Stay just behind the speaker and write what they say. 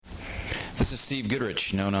This is Steve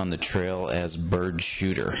Goodrich, known on the trail as Bird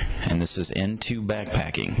Shooter, and this is Into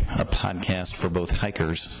Backpacking, a podcast for both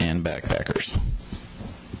hikers and backpackers.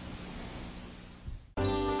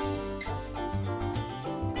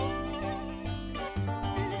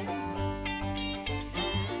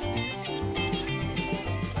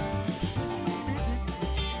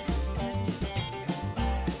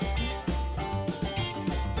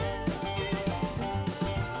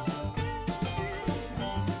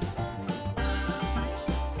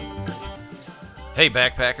 Hey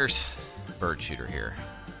backpackers, Bird Shooter here.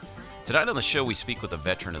 Tonight on the show we speak with a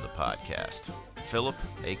veteran of the podcast. Philip,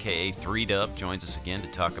 aka 3Dub, joins us again to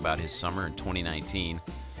talk about his summer in 2019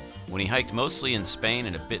 when he hiked mostly in Spain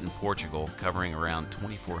and a bit in Portugal, covering around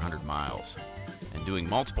 2,400 miles and doing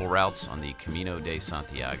multiple routes on the Camino de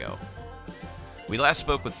Santiago. We last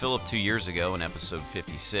spoke with Philip 2 years ago in episode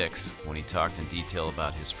 56 when he talked in detail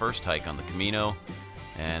about his first hike on the Camino,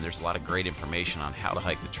 and there's a lot of great information on how to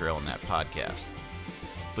hike the trail in that podcast.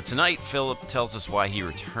 But tonight, Philip tells us why he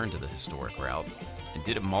returned to the historic route and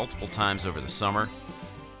did it multiple times over the summer.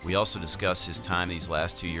 We also discuss his time these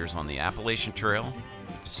last 2 years on the Appalachian Trail,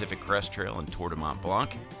 the Pacific Crest Trail, and Tour de Mont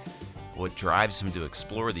Blanc, what drives him to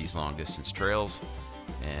explore these long-distance trails,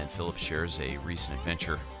 and Philip shares a recent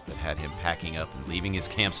adventure that had him packing up and leaving his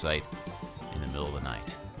campsite in the middle of the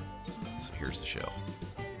night. So here's the show.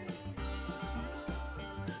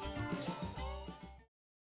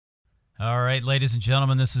 All right, ladies and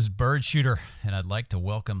gentlemen, this is Bird Shooter, and I'd like to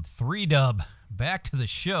welcome 3Dub back to the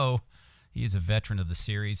show. He is a veteran of the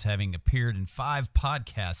series, having appeared in 5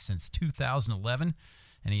 podcasts since 2011,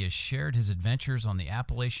 and he has shared his adventures on the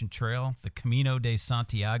Appalachian Trail, the Camino de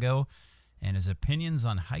Santiago, and his opinions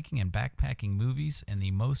on hiking and backpacking movies and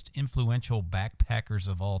the most influential backpackers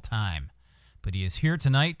of all time. But he is here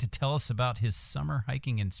tonight to tell us about his summer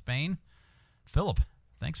hiking in Spain. Philip,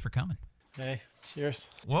 thanks for coming. Hey, cheers.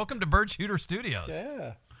 Welcome to Bird Shooter Studios.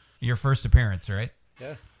 Yeah. Your first appearance, right?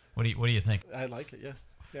 Yeah. What do you think? I like it, yeah.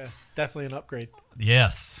 Yeah. Definitely an upgrade.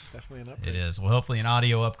 Yes. Definitely an upgrade. It is. Well, hopefully an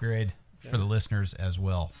audio upgrade for the listeners as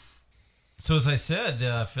well. So as I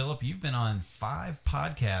said, Philip, you've been on 5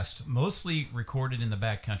 podcasts, mostly recorded in the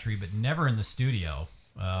backcountry, but never in the studio.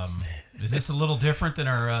 Is this a little different than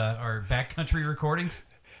our backcountry recordings?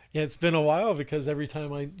 Yeah, it's been a while because every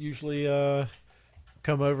time I usually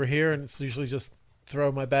come over here, and it's usually just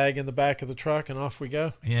throw my bag in the back of the truck and off we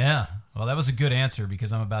go. Yeah. Well, that was a good answer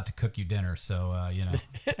because I'm about to cook you dinner. So,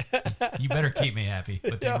 you better keep me happy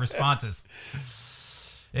with the responses.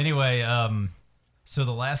 Anyway, so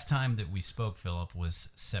the last time that we spoke, Philip, was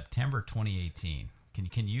September 2018.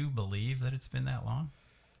 Can you believe that it's been that long?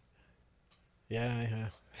 Yeah.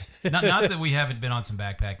 not that we haven't been on some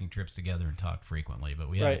backpacking trips together and talked frequently, but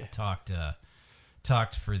we haven't talked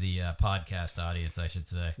for the podcast audience, I should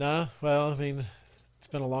say. No, well, I mean, it's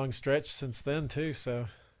been a long stretch since then too. So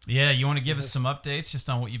yeah, you want to give us some updates just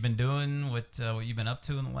on what you've been doing, what you've been up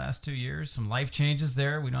to in the last 2 years, some life changes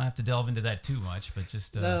there. We don't have to delve into that too much, but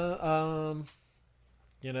just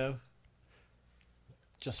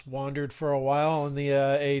just wandered for a while on the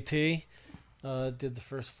AT. Did the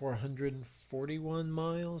first 441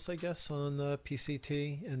 miles, I guess, on the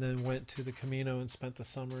PCT, and then went to the Camino and spent the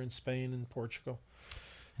summer in Spain and Portugal.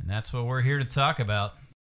 And that's what we're here to talk about.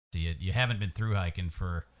 You haven't been through hiking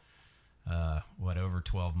for, over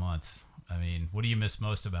 12 months. I mean, what do you miss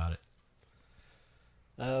most about it?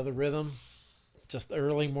 The rhythm, just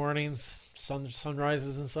early mornings,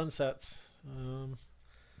 sunrises and sunsets.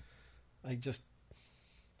 There's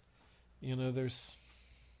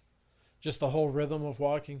just the whole rhythm of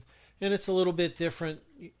walking. And it's a little bit different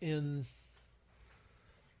in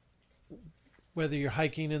whether you're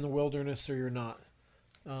hiking in the wilderness or you're not.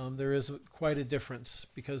 There is quite a difference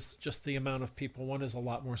because just the amount of people, one is a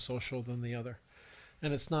lot more social than the other.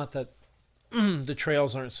 And it's not that the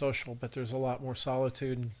trails aren't social, but there's a lot more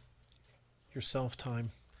solitude and yourself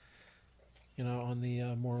time, on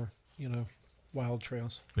the more, wild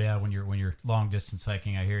trails. Yeah, when you're long distance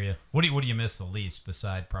hiking, I hear you. What do you miss the least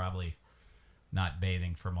beside probably not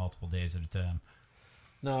bathing for multiple days at a time?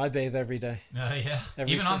 No, I bathe every day. Yeah.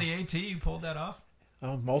 Even on the AT, you pulled that off?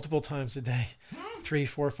 Multiple times a day. 3,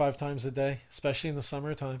 4, 5 times a day, especially in the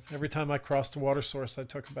summertime. Every time I crossed a water source, I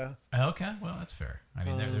took a bath. Okay, well, that's fair. I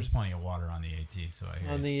mean, there's plenty of water on the AT, so I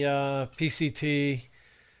hear on you. The PCT,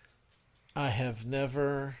 I have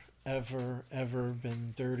never, ever, ever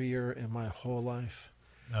been dirtier in my whole life.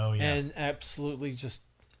 Oh, yeah. And absolutely just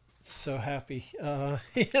so happy. I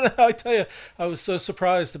tell you, I was so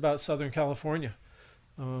surprised about Southern California.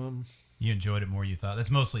 You enjoyed it more than you thought.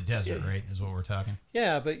 That's mostly desert, right? Is what we're talking.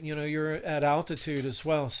 Yeah, but you're at altitude as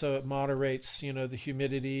well, so it moderates the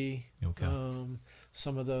humidity. Okay.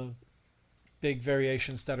 Some of the big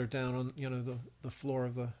variations that are down on the floor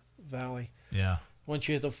of the valley. Yeah. Once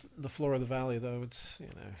you hit the floor of the valley, though, it's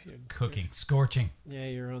you're Cooking, scorching. Yeah,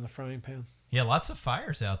 you're on the frying pan. Yeah, lots of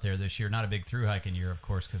fires out there this year. Not a big through hiking year, of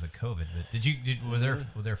course, because of COVID.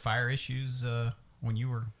 But were there fire issues when you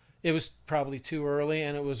were? It was probably too early,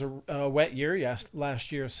 and it was a wet year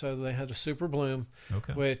last year, so they had a super bloom,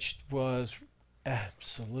 Okay. which was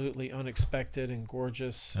absolutely unexpected and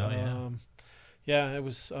gorgeous. Oh, yeah. Yeah, it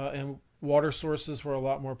was, and water sources were a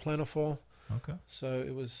lot more plentiful. Okay. So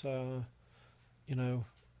it was,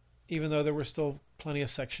 even though there were still plenty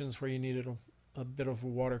of sections where you needed a bit of a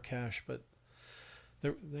water cache, but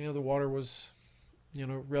the water was,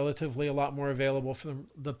 relatively a lot more available for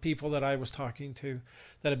the people that I was talking to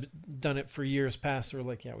that had done it for years past. They were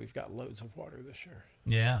like, yeah, we've got loads of water this year.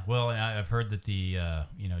 Yeah, well, and I've heard that the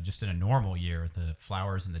just in a normal year, the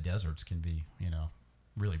flowers in the deserts can be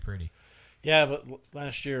really pretty. Yeah, but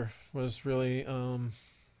last year was really,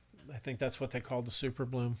 I think that's what they called the super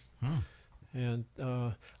bloom. And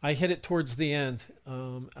I hit it towards the end.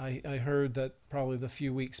 I heard that probably the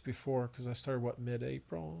few weeks before, because I started,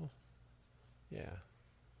 mid-April? Yeah.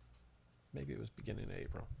 Maybe it was beginning of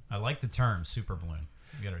April. I like the term super bloom.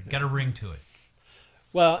 You got a ring to it.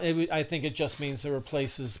 Well, I think it just means there were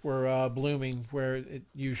places where blooming where it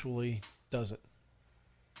usually doesn't.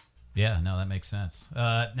 Yeah, no, that makes sense.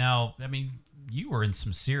 Now, I mean, you were in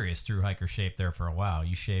some serious through hiker shape there for a while.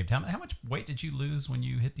 You shaved. How much weight did you lose when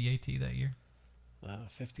you hit the AT that year?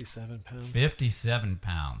 57 pounds. 57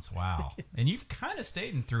 pounds. Wow. And you've kind of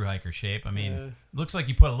stayed in through hiker shape. I mean, looks like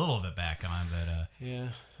you put a little of it back on, but yeah.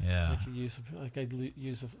 Yeah.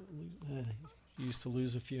 Used to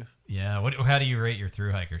lose a few. Yeah. How do you rate your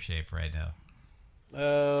through hiker shape right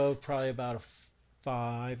now? Probably about a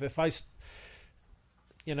 5. If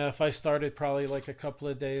I started probably like a couple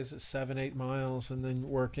of days at 7-8 miles and then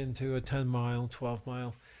work into a 10 mile, 12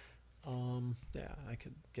 mile, I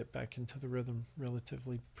could get back into the rhythm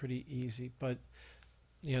relatively pretty easy. But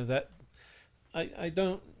that I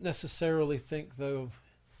don't necessarily think, though,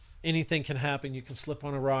 anything can happen. You can slip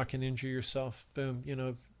on a rock and injure yourself. Boom,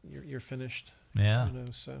 you're finished. Yeah.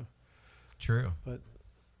 So true. But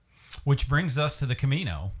which brings us to the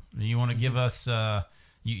Camino. You want to give us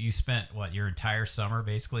you spent your entire summer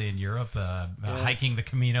basically in Europe hiking the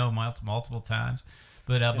Camino multiple times.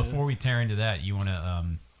 But before we tear into that, you want to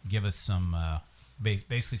give us some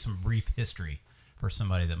basically some brief history for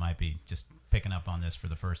somebody that might be just picking up on this for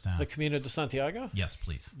the first time. The Camino de Santiago? Yes,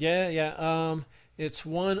 please. Yeah. It's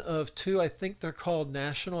one of two. I think they're called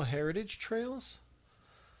National Heritage Trails,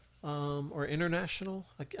 or International.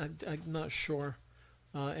 I'm not sure.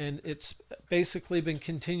 And it's basically been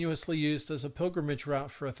continuously used as a pilgrimage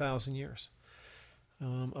route for 1,000 years,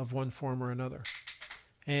 of one form or another.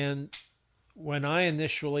 And when I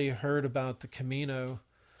initially heard about the Camino,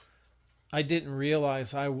 I didn't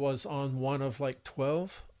realize I was on one of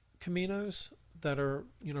 12 Caminos that are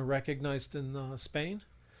recognized in Spain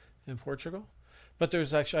and Portugal. But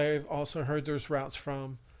there's actually, I've also heard there's routes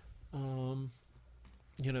from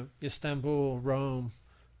Istanbul, Rome,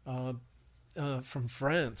 from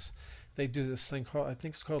France. They do this thing called, I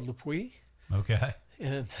think it's called Le Puy. Okay.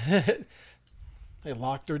 And they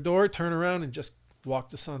lock their door, turn around, and just walk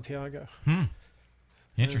to Santiago.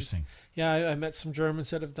 Interesting. And, I met some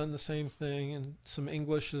Germans that have done the same thing, and some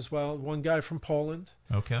English as well. One guy from Poland.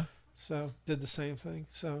 Okay. So did the same thing.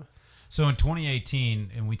 So in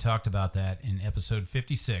 2018, and we talked about that in episode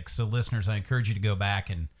 56. So listeners, I encourage you to go back,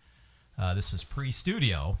 and this was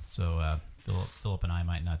pre-studio, so Philip and I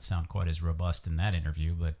might not sound quite as robust in that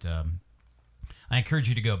interview, but I encourage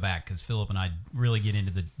you to go back because Philip and I really get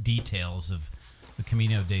into the details of the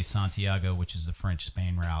Camino de Santiago, which is the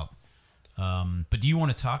French-Spain route. But do you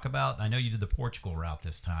want to talk about, I know you did the Portugal route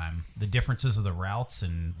this time, the differences of the routes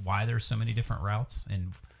and why there's so many different routes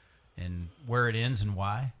and where it ends and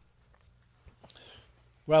why?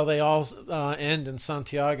 Well, they all end in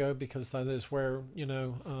Santiago because that is where,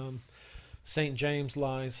 St. James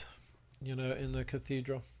lies, in the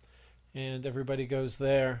cathedral. And everybody goes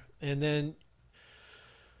there. And then,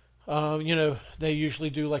 they usually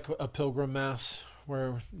do like a pilgrim mass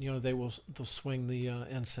where, they'll swing the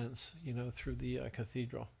incense, through the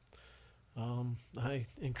cathedral. I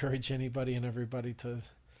encourage anybody and everybody to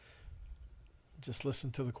just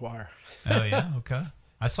listen to the choir. Oh, yeah? Okay.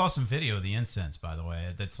 I saw some video of the incense, by the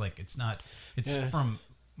way. That's from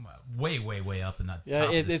way, way, way up in that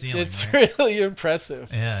top of the ceiling. It's right? really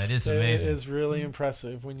impressive. Yeah, it is amazing. It is really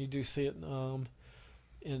impressive when you do see it.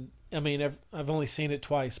 And I mean, I've only seen it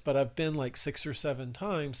twice, but I've been like 6 or 7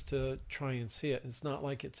 times to try and see it. It's not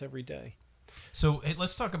like it's every day. So hey,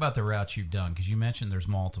 let's talk about the routes you've done, because you mentioned there's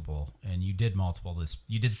multiple, and you did multiple.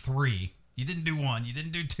 You did 3. You didn't do 1. You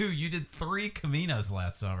didn't do 2. You did 3 Caminos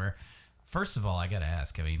last summer. First of all, I got to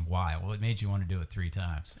ask, I mean, why? What made you want to do it 3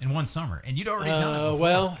 times in one summer? And you'd already done it before.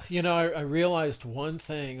 Well, you know, I realized one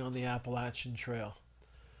thing on the Appalachian Trail.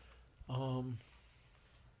 I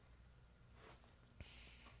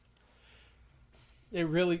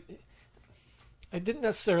didn't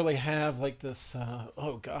necessarily have like this,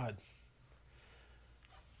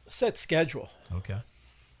 set schedule. Okay.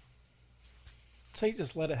 So you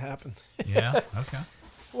just let it happen. Yeah, okay.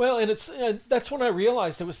 Well, and that's when I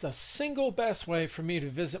realized it was the single best way for me to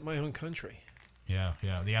visit my own country. Yeah.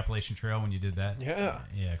 The Appalachian Trail, when you did that. Yeah.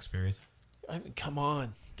 Yeah, experience. I mean, come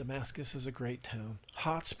on. Damascus is a great town.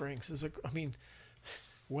 Hot Springs is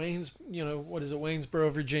Waynes, what is it? Waynesboro,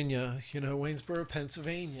 Virginia, Waynesboro,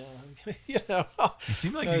 Pennsylvania, You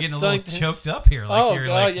seem like you're getting a little choked up here.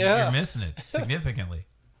 Like you're missing it significantly.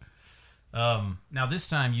 Now this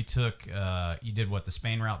time you did what, the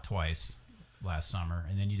Spain route twice last summer,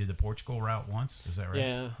 and then you did the Portugal route once. Is that right?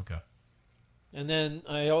 Yeah. Okay. And then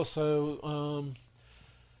I also,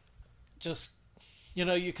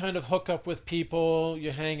 you kind of hook up with people,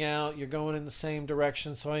 you hang out, you're going in the same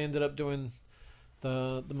direction. So I ended up doing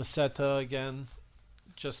the Meseta again,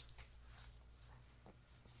 just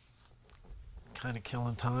kind of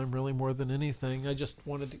killing time really more than anything. I just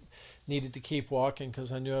needed to keep walking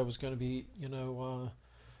because I knew I was going to be,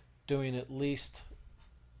 doing at least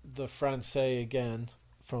the Francais again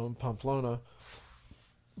from Pamplona.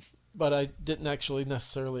 But I didn't actually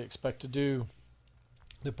necessarily expect to do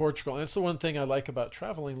the Portugal. And it's the one thing I like about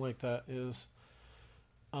traveling like that is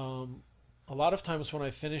a lot of times when I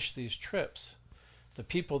finish these trips, the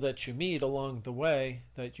people that you meet along the way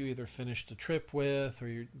that you either finished the trip with or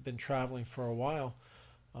you've been traveling for a while,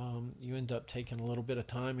 you end up taking a little bit of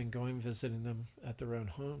time and going visiting them at their own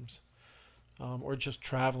homes, or just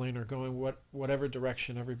traveling or going whatever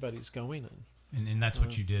direction everybody's going in. And that's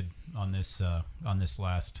what you did on this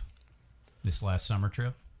last summer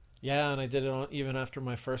trip? Yeah, and I did it even after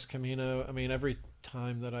my first Camino. I mean, every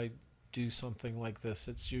time that I do something like this,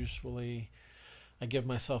 it's usually I give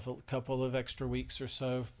myself a couple of extra weeks or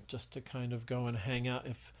so just to kind of go and hang out.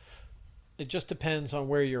 If it just depends on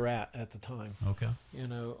where you're at the time. Okay.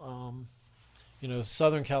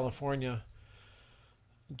 Southern California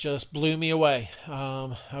just blew me away.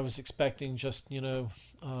 I was expecting just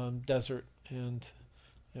desert, and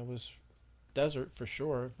it was desert for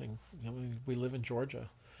sure. I mean, we live in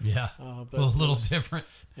Georgia. Yeah, but a little different.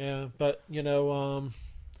 Yeah, but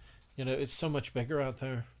it's so much bigger out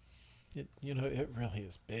there. It really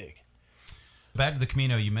is big. Back to the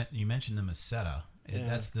Camino, you mentioned the Meseta. Yeah.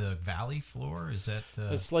 That's the valley floor. Is that?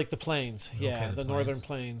 It's like the plains. Yeah, okay, the northern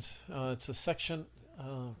plains. It's a section.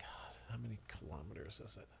 Oh God, how many kilometers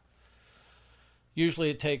is it? Usually,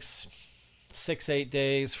 it takes 6-8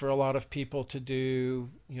 days for a lot of people to do.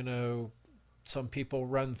 Some people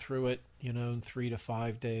run through it, in 3 to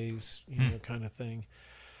 5 days, kind of thing.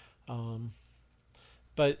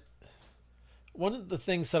 But one of the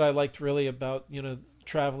things that I liked really about,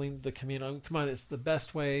 traveling the Camino, come on, it's the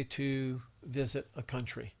best way to visit a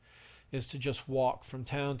country is to just walk from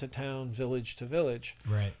town to town, village to village.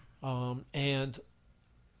 Right. And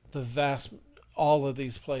all of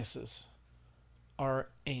these places are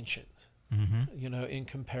ancient, in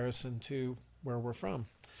comparison to where we're from.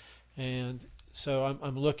 And so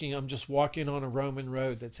I'm just walking on a Roman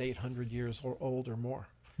road that's 800 years old or more.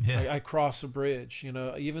 Yeah. I cross a bridge,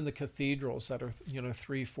 even the cathedrals that are,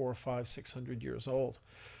 300, 400, 500, 600 years old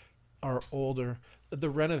are older. The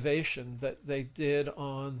renovation that they did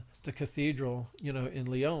on the cathedral, in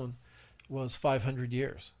Lyon was 500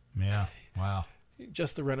 years. Yeah. Wow.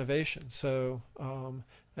 Just the renovation. So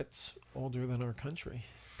that's older than our country.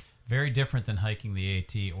 Very different than hiking the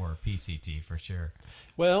AT or PCT for sure.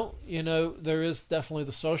 Well, there is definitely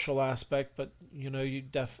the social aspect, but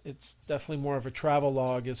it's definitely more of a travel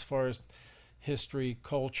log as far as history,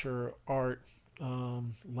 culture, art,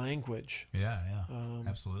 language. Yeah,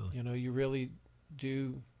 absolutely. You really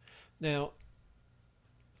do. Now,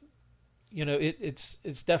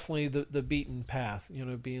 it's definitely the beaten path.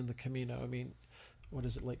 Being the Camino. I mean, what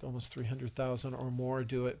is it, like almost 300,000 or more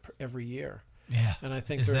do it every year? Yeah, and I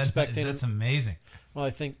think they're expecting. That's amazing. Well, I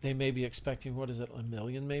think they may be expecting, what is it, 1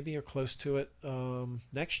 million maybe or close to it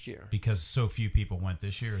next year. Because so few people went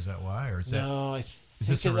this year, is that why, or is no? Is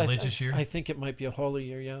this a religious year? I think it might be a holy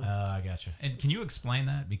year, yeah. I gotcha. And can you explain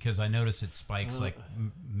that? Because I notice it spikes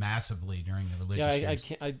massively during the religious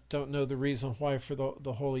years. I don't know the reason why for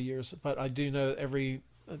the holy years, but I do know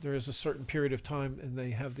there is a certain period of time, and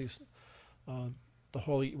they have these the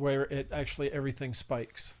holy where it actually everything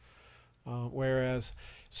spikes.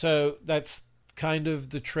 So that's kind of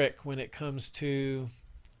the trick when it comes to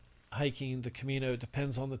hiking the Camino. It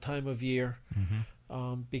depends on the time of year,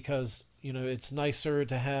 because it's nicer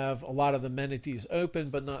to have a lot of the amenities open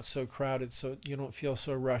but not so crowded, so you don't feel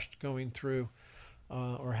so rushed going through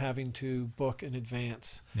or having to book in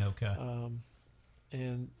advance. Okay.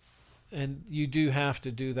 And you do have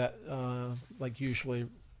to do that, like usually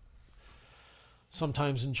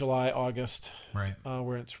sometimes in July, August, right,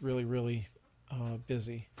 where it's really, really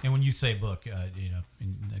busy. And when you say book,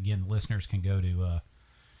 and again, the listeners can go to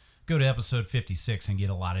episode 56 and get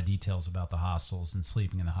a lot of details about the hostels and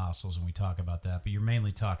sleeping in the hostels, and we talk about that. But you're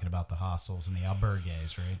mainly talking about the hostels and the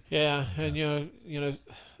albergues, right? Yeah, and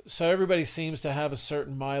so everybody seems to have a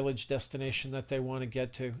certain mileage destination that they want to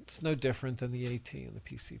get to. It's no different than the AT and the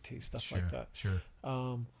PCT, stuff like that. Sure.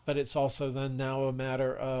 But it's also then now a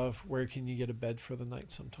matter of where can you get a bed for the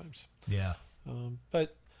night sometimes. Yeah.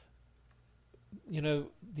 But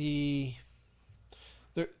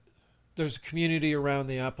there's a community around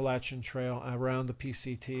the Appalachian Trail, around the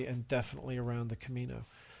PCT, and definitely around the Camino.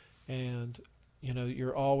 And,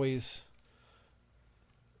 you're always,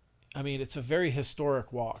 it's a very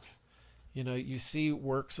historic walk. You see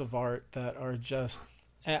works of art that are just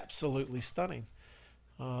absolutely stunning.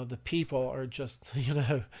 The people are just,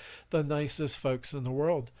 the nicest folks in the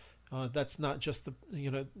world. That's not just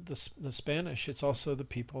the Spanish, it's also the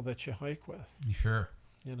people that you hike with. Sure.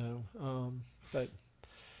 But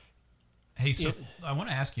hey, so I want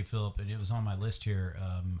to ask you, Philip, and it was on my list here.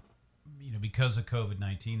 Because of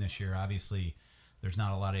COVID-19 this year, obviously there's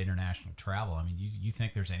not a lot of international travel. I mean, you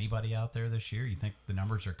think there's anybody out there this year? You think the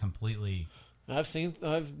numbers are completely?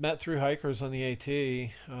 I've met through hikers on the AT.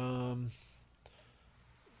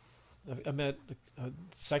 I met a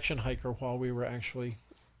section hiker while we were actually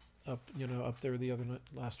up there the other night,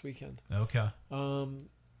 last weekend. Okay.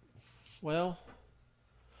 Well,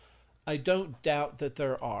 I don't doubt that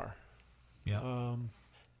there are. Yeah.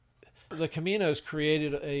 The Camino's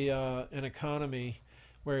created an economy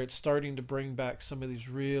where it's starting to bring back some of these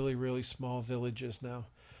really, really small villages now.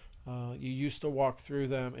 You used to walk through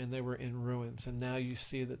them and they were in ruins, and now you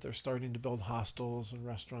see that they're starting to build hostels and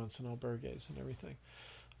restaurants and albergues and everything.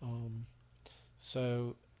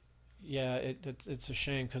 So, yeah, it's a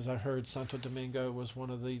shame because I heard Santo Domingo was one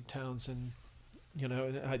of the towns in,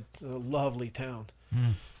 it's a lovely town.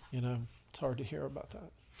 It's hard to hear about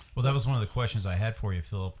that. Well, that was one of the questions I had for you,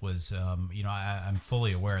 Philip, was, I'm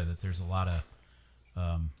fully aware that there's a lot of,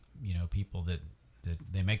 people that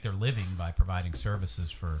they make their living by providing services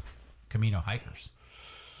for Camino hikers.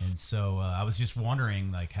 And so I was just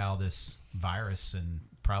wondering, like, how this virus and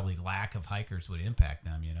probably lack of hikers would impact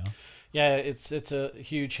them, Yeah, it's a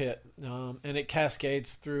huge hit, and it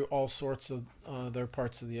cascades through all sorts of their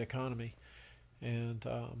parts of the economy. And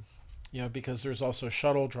because there's also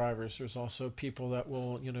shuttle drivers. There's also people that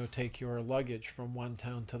will, take your luggage from one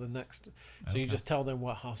town to the next. So you just tell them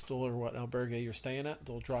what hostel or what albergue you're staying at.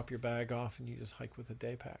 They'll drop your bag off, and you just hike with a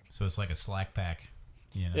day pack. So it's like a slack pack.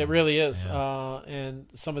 It really is. Yeah. And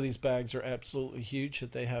some of these bags are absolutely huge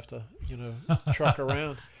that they have to, truck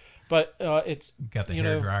around. But it's got the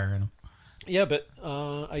hair dryer in them. Yeah, but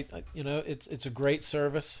it's a great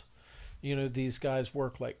service. These guys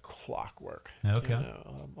work like clockwork. Okay.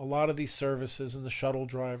 A lot of these services and the shuttle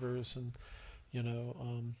drivers and,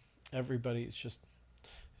 everybody,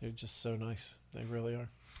 they're just so nice. They really are.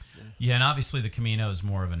 Yeah, and obviously the Camino is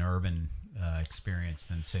more of an urban experience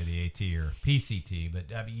than, say, the AT or PCT. But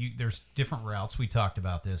there's different routes. We talked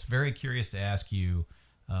about this. Very curious to ask you,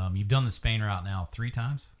 you've done the Spain route now 3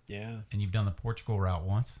 times? Yeah. And you've done the Portugal route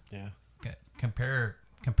once? Yeah. Okay. Compare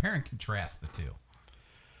and contrast the two.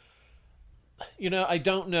 I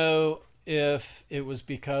don't know if it was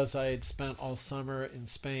because I had spent all summer in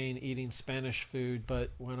Spain eating Spanish food,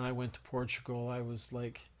 but when I went to Portugal, I was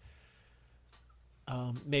like,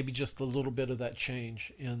 maybe just a little bit of that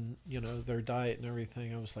change in, their diet and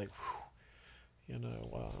everything. I was like,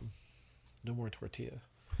 no more tortilla.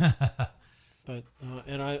 But,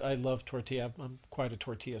 and I love tortilla. I'm quite a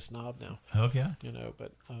tortilla snob now. Okay.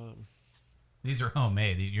 But. These are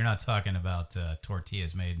homemade. You're not talking about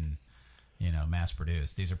tortillas made in, mass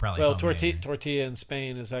produced. These are probably homemade. Tortilla in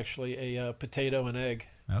Spain is actually a potato and egg.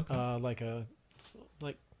 Okay.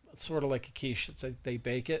 Sort of like a quiche. They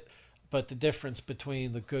bake it, but the difference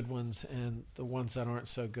between the good ones and the ones that aren't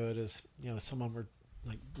so good is, some of them are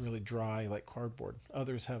like really dry, like cardboard.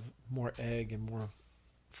 Others have more egg and more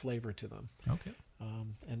flavor to them. Okay.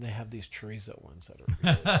 And they have these chorizo ones that are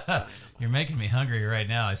really dynamite. You're making me hungry right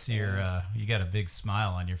now. I see you got a big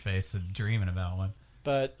smile on your face and dreaming about one.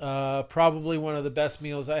 But probably one of the best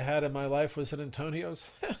meals I had in my life was at Antonio's.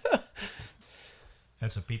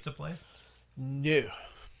 That's a pizza place? No.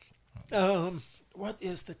 What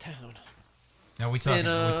is the town? Now we're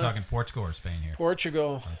talking Portugal or Spain here?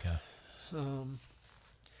 Portugal. Okay.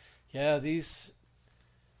 Yeah, these,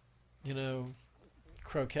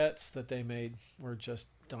 croquettes that they made were just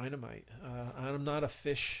dynamite. I'm not a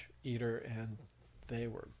fish eater, and they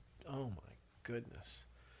were, oh my goodness,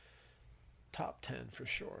 top 10 for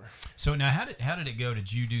sure. So now, how did it go?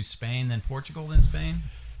 Did you do Spain, then Portugal, then Spain?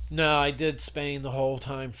 No, I did Spain the whole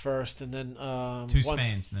time first, and then two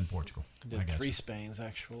Spains, and then Portugal. I did 3 Spains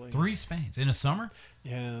actually. 3 Spains in a summer?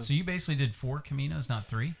 Yeah. So you basically did 4 Caminos, not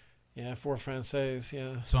 3? Yeah, 4 Francais.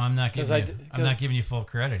 Yeah. So I'm not giving you full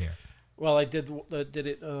credit here. Well, I did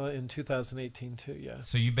it in 2018 too. Yeah.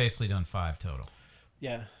 So you basically done 5 total.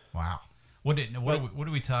 Yeah. Wow. What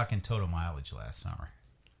are we talking total mileage last summer?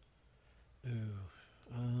 Ooh.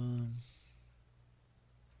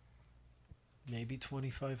 Maybe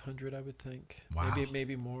 2,500, I would think. Wow.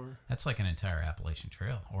 Maybe more. That's like an entire Appalachian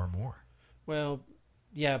Trail or more. Well,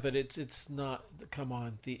 yeah, but it's not. Come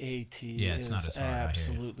on, the AT it's is not as hard,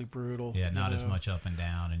 absolutely brutal. Yeah, not as much up and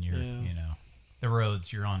down, and the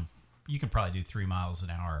roads you're on. You can probably do 3 miles an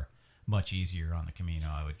hour much easier on the Camino,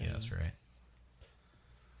 I would guess, right?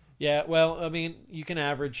 Yeah. Well, I mean, you can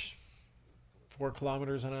average 4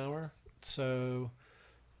 kilometers an hour. So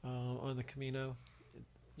on the Camino.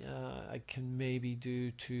 I can maybe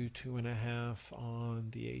do 2.5 on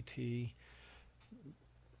the AT,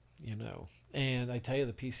 and I tell you,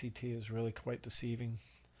 the PCT is really quite deceiving.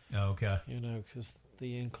 Oh, okay. Because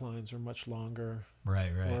the inclines are much longer. Right.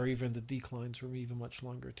 Or even the declines are even much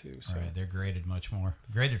longer too. So. Right, they're graded much more.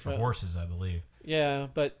 Graded for horses, I believe. Yeah,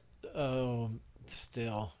 but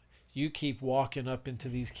still, you keep walking up into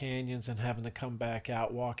these canyons and having to come back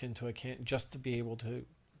out, walk into a canyon just to be able to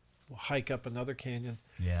hike up another canyon.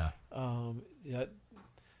 Yeah. That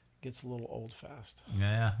gets a little old fast.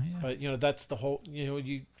 Yeah. But that's the whole.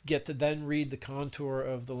 You get to then read the contour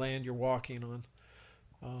of the land you're walking on.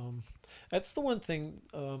 That's the one thing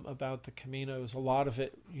about the Camino is a lot of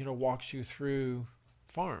it walks you through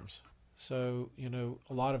farms. So a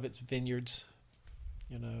lot of it's vineyards.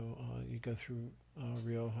 You go through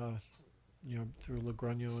Rioja. Through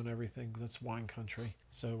Logroño and everything. That's wine country.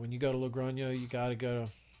 So when you go to Logroño, you got to go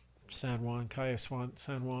to San Juan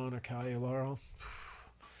or Calle Laurel.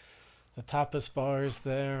 The tapas bars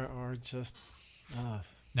there are just.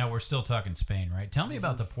 Now we're still talking Spain, right? Tell me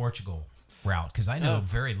about the Portugal route, because I know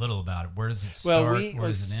very little about it. Where does it start? Where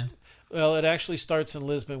does it end? Well, it actually starts in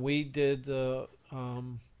Lisbon. We did the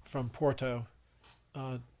from Porto,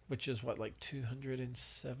 which is like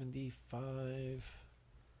 275.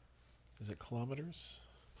 Is it kilometers?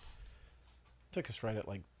 Took us right at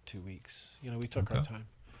like 2 weeks. We took our time.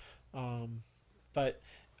 But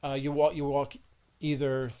you walk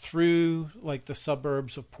either through like the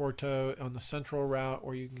suburbs of Porto on the central route,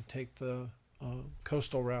 or you can take the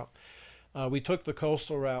coastal route. We took the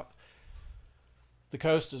coastal route. The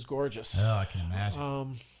coast is gorgeous. Oh, I can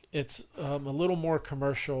imagine. It's a little more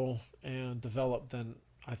commercial and developed than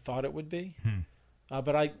I thought it would be.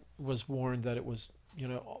 But I was warned that it was,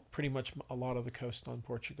 pretty much a lot of the coast on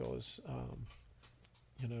Portugal is,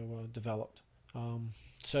 developed.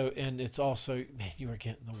 And it's also, man, you are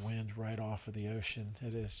getting the wind right off of the ocean.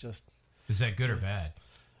 It is just. Is that good or bad?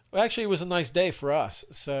 Well, actually, it was a nice day for us,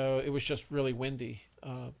 so it was just really windy.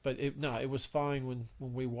 But it was fine when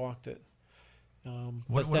we walked it.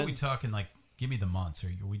 What are we talking like? Give me the months.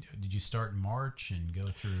 Did you start in March and go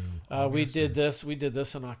through? We did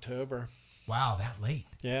this in October. Wow, that late.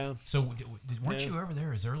 Yeah. So weren't you over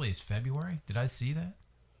there as early as February? Did I see that?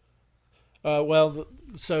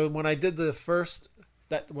 So when I did the first,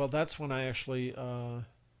 that's when I actually.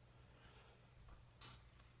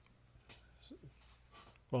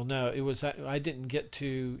 No, it was. I didn't get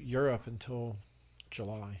to Europe until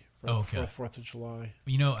July. Right okay. 4th of July.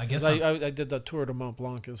 I guess I did the Tour de Mont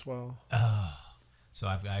Blanc as well. Oh, so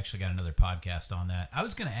I've actually got another podcast on that. I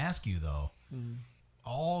was going to ask you though,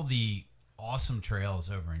 all the awesome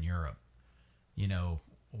trails over in Europe,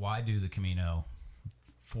 why do the Camino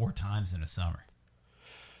 4 times in a summer?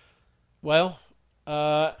 Well,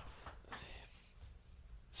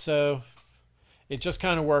 so it just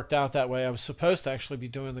kind of worked out that way. I was supposed to actually be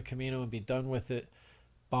doing the Camino and be done with it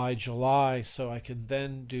by July, so I can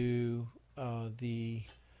then do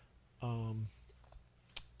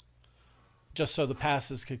just so the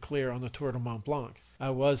passes could clear on the Tour de Mont Blanc. I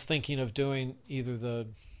was thinking of doing either the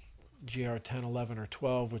GR 10, 11, or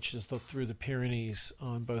 12, which is through the Pyrenees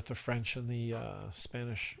on both the French and the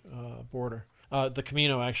Spanish border. The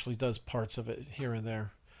Camino actually does parts of it here and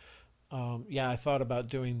there. I thought about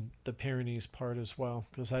doing the Pyrenees part as well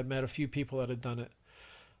because I met a few people that had done it.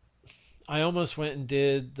 I almost went and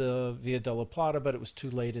did the Via de la Plata, but it was too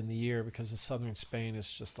late in the year because in southern Spain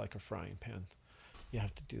is just like a frying pan. You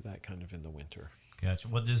have to do that kind of in the winter. Gotcha.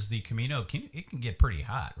 What does the Camino? It can get pretty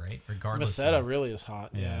hot, right? Regardless. Meseta really is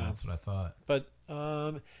hot. Yeah, that's what I thought. But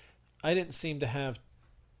I didn't seem to have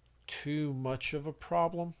too much of a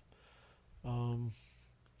problem.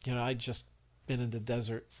 I'd just been in the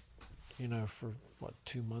desert, for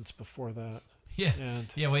 2 months before that. Yeah.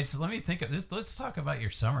 And wait. So let me think of this. Let's talk about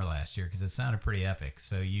your summer last year because it sounded pretty epic.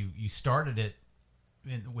 So you started it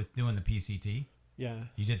with doing the PCT. Yeah.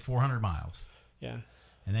 You did 400 miles. Yeah.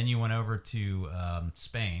 And then you went over to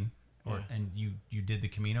Spain, and you did the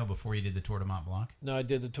Camino before you did the Tour de Mont Blanc? No, I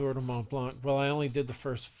did the Tour de Mont Blanc. Well, I only did the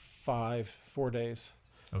first 4 days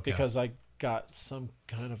because I got some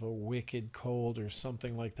kind of a wicked cold or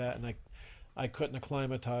something like that, and I couldn't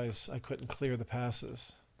acclimatize. I couldn't clear the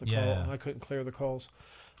passes. I couldn't clear the cols.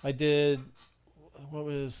 I did, what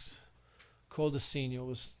was Col de Signo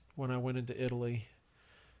was when I went into Italy,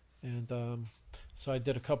 and so I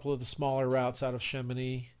did a couple of the smaller routes out of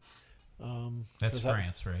Chamonix. That's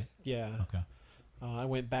France, right? Yeah. Okay. I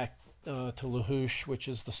went back to La Houche, which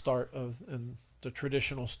is the start of and the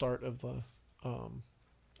traditional start of the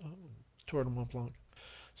Tour de Mont Blanc.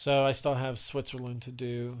 So I still have Switzerland to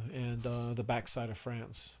do and the backside of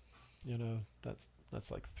France. That's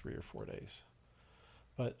like 3 or 4 days.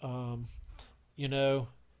 But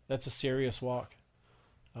that's a serious walk.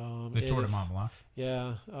 The Tour de Mont Blanc.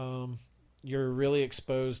 Yeah. You're really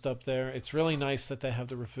exposed up there. It's really nice that they have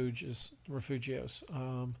the refugios.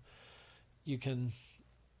 You can,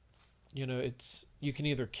 you can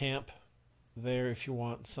either camp there if you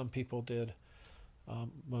want. Some people did.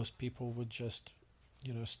 Most people would just,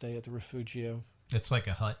 stay at the refugio. It's like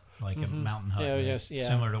a hut, like a mountain hut. Yeah, right? yes, yeah.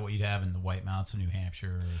 Similar to what you'd have in the White Mountains of New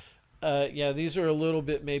Hampshire. These are a little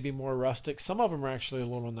bit maybe more rustic. Some of them are actually a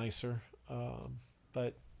little nicer,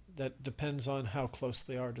 but that depends on how close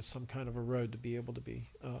they are to some kind of a road to be able to be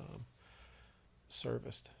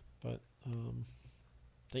serviced. But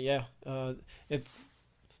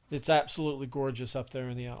it's absolutely gorgeous up there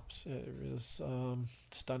in the Alps. It is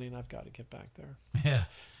stunning. I've got to get back there. Yeah,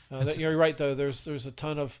 you're right though. There's a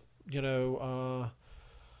ton of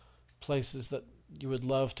places that you would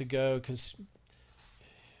love to go because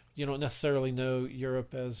you don't necessarily know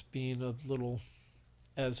Europe as being a little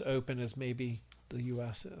as open as maybe the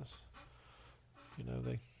U.S. is.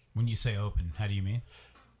 When you say open, how do you mean?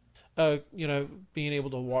 Being able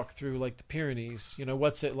to walk through like the Pyrenees.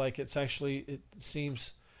 What's it like? It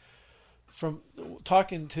seems from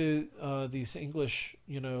talking to these English,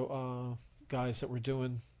 guys that were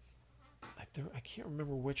doing. I can't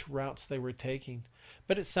remember which routes they were taking,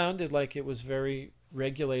 but it sounded like it was very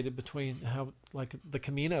regulated between how like the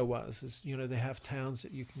Camino was. Is they have towns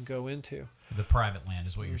that you can go into. The private land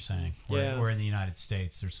is what you're saying. Yeah. Where in the United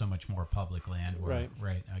States, there's so much more public land. Right.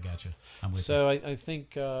 I got you. I'm with you. So I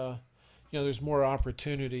think there's more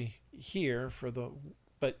opportunity here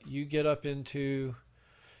but you get up into.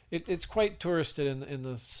 It's quite touristed in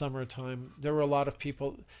the summertime. There were a lot of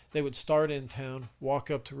people. They would start in town,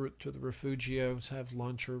 walk up to the refugios, have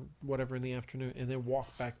lunch or whatever in the afternoon, and then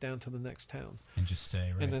walk back down to the next town. And just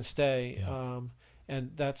stay, right? And then stay. Yeah.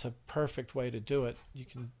 And that's a perfect way to do it. You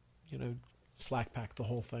can, slack pack the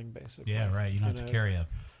whole thing basically. Yeah, right. You don't have to carry a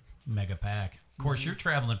mega pack. Of course, you're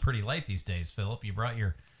traveling pretty light these days, Philip. You brought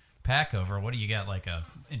your pack over. What do you got? Like a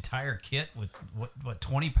entire kit with what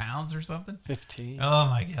 20 pounds or something? 15. Oh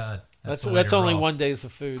my God. That's only 1 day's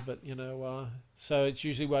of food, but so it's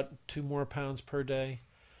usually 2 more pounds per day.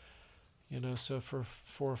 So for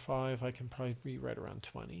 4 or 5, I can probably be right around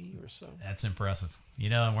 20 or so. That's impressive.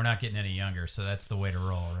 And we're not getting any younger, so that's the way to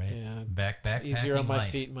roll, right? Yeah. Backpacking easier on my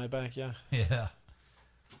light. feet and my back, yeah. Yeah.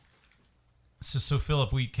 So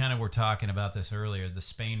Philip, we kind of were talking about this earlier, the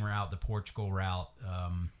Spain route, the Portugal route.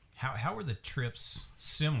 How were the trips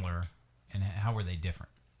similar, and how were they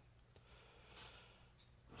different?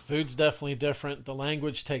 Food's definitely different. The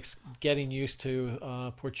language takes getting used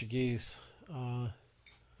to Portuguese.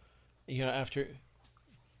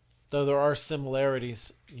 Though there are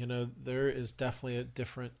similarities, there is definitely a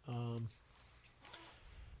different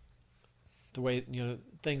the way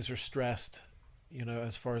things are stressed.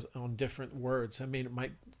 As far as on different words. I mean, it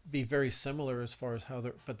might be very similar as far as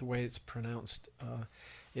but the way it's pronounced,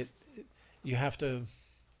 you have to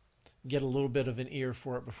get a little bit of an ear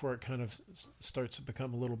for it before it kind of starts to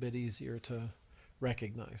become a little bit easier to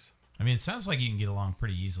recognize. I mean, it sounds like you can get along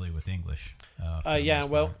pretty easily with English. For the Yeah, most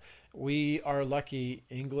well, part. we are lucky.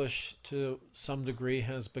 English, to some degree,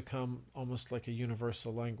 has become almost like a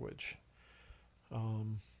universal language.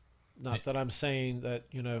 Not that I'm saying that,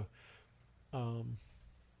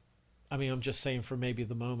 I mean, I'm just saying for maybe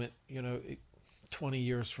the moment, 20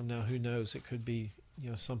 years from now, who knows? It could be,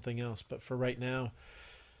 something else. But for right now,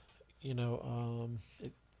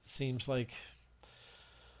 it seems like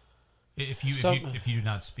if you do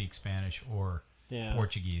not speak Spanish or yeah.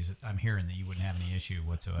 Portuguese, I'm hearing that you wouldn't have any issue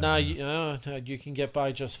whatsoever. No, you can get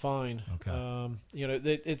by just fine. Okay.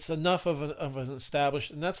 It's enough of an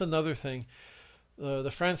established, and that's another thing.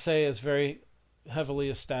 The Francais is very heavily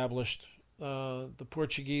established. The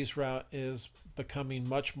Portuguese route is becoming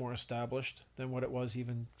much more established than what it was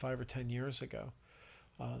even 5 or 10 years ago,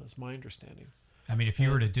 is my understanding. I mean, if you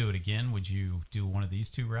were to do it again, would you do one of these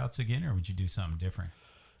two routes again, or would you do something different?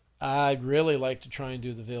 I'd really like to try and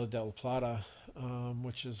do the Via del Plata,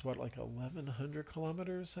 which is like 1,100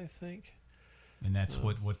 kilometers, I think. And that's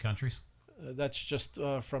what countries? That's just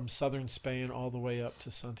from southern Spain all the way up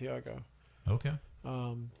to Santiago. Okay.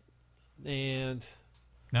 And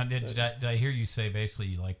Now, did I hear you say basically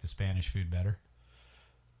you like the Spanish food better?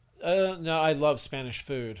 no, I love Spanish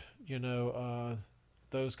food.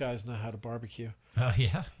 Those guys know how to barbecue. Oh,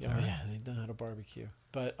 yeah? Yeah, All right. yeah, they know how to barbecue.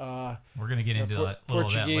 But We're going to get into that, a little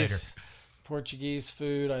of that later. Portuguese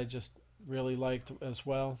food I just really liked as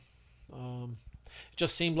well. It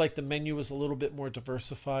just seemed like the menu was a little bit more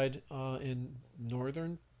diversified in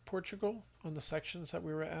northern Portugal on the sections that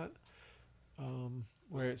we were at,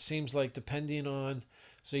 where it seems like depending on,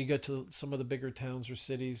 so you go to some of the bigger towns or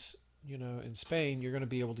cities, in Spain, you're going to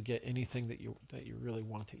be able to get anything that you really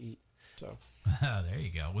want to eat. So There you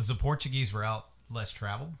go. Was the Portuguese route less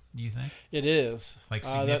traveled, do you think? it is Like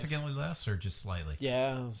significantly less or just slightly?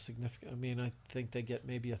 Yeah, significant. I mean, I think they get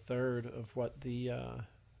maybe a third of what the,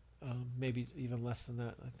 maybe even less than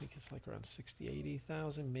that. I think it's like around 60,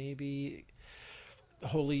 80,000, maybe. The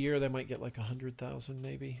whole year they might get like 100,000,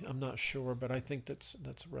 maybe. I'm not sure, but I think that's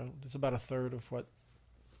around. It's about a third of what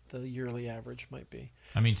the yearly average might be.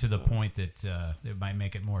 I mean, to the point that it might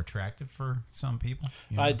make it more attractive for some people.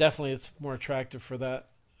 Definitely, it's more attractive for that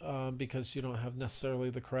because you don't have necessarily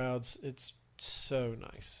the crowds. It's so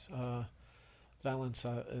nice.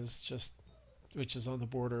 Valencia is just, which is on the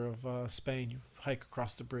border of Spain. You hike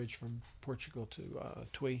across the bridge from Portugal to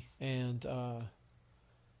Tui, and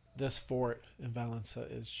this fort in Valencia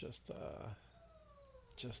is just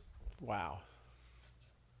wow.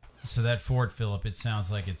 So that fort, Philip, it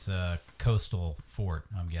sounds like it's a coastal fort,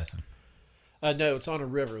 I'm guessing. No, it's on a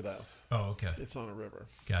river though. Oh, okay. It's on a river.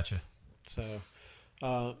 Gotcha. So,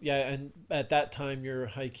 yeah, and at that time you're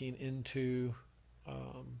hiking into,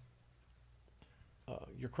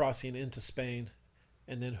 you're crossing into Spain,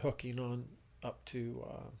 and then hooking on up to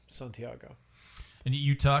Santiago. And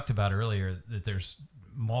you talked about earlier that there's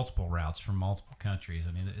multiple routes from multiple countries.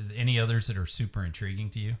 I mean, any others that are super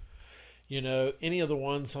intriguing to you? Any of the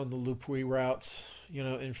ones on the Le Puy routes,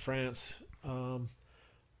 in France,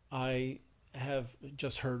 I have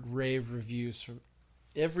just heard rave reviews from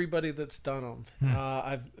everybody that's done them.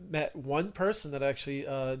 I've met one person that actually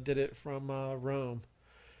did it from Rome,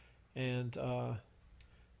 and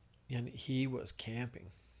he was camping.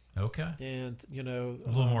 Okay. And a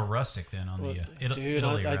little more rustic then on the Italy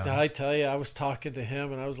route. I tell you, I was talking to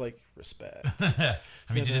him, and I was like, respect. I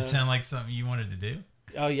mean, did it sound like something you wanted to do?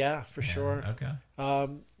 Oh yeah, for sure. Okay.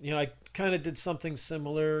 I kind of did something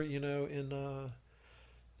similar, in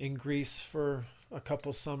Greece for a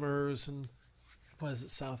couple summers, and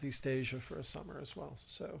Southeast Asia for a summer as well.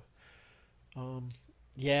 So,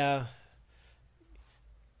 yeah,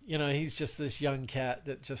 he's just this young cat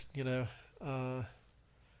that just,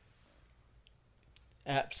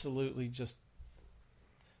 absolutely just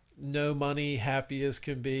no money, happy as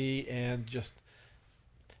can be, and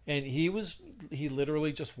he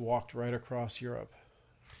literally just walked right across Europe.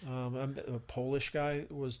 A Polish guy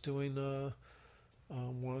was doing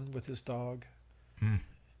one with his dog, and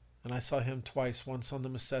I saw him twice. Once on the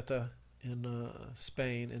Meseta in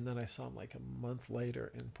Spain, and then I saw him like a month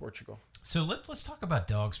later in Portugal. So let's talk about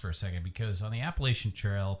dogs for a second, because on the Appalachian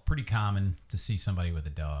Trail, pretty common to see somebody with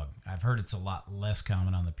a dog. I've heard it's a lot less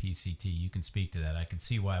common on the PCT. You can speak to that. I can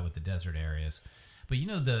see why with the desert areas. But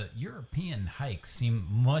the European hikes seem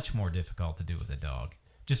much more difficult to do with a dog,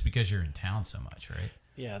 just because you're in town so much, right?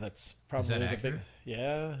 Yeah, that's probably the accurate?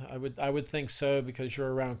 Yeah, I would think so, because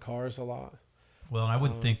you're around cars a lot. Well, and I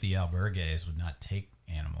wouldn't think the albergues would not take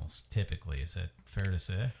animals typically. Is that fair to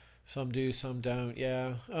say? Some do, some don't.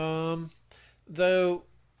 Yeah. Though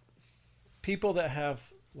people that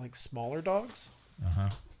have like smaller dogs,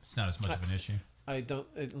 It's not as much of an issue. I don't,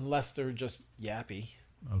 unless they're just yappy.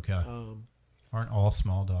 Okay. Aren't all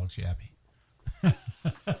small dogs yappy?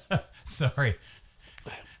 Sorry.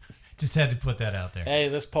 Just had to put that out there. Hey,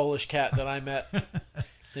 this Polish cat that I met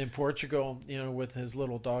in Portugal, with his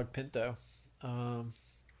little dog Pinto.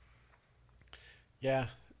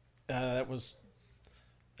 That was,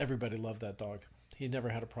 everybody loved that dog. He never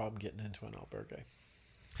had a problem getting into an albergue.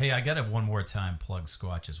 Hey, I got to one more time plug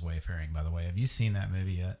Squatch's Wayfaring, by the way. Have you seen that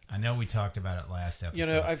movie yet? I know we talked about it last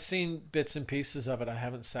episode. I've seen bits and pieces of it. I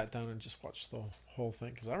haven't sat down and just watched the whole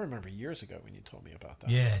thing because I remember years ago when you told me about that.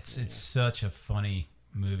 Yeah, it's such a funny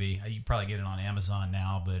movie. You probably get it on Amazon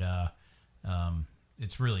now, but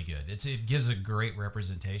it's really good. It gives a great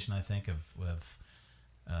representation, I think, of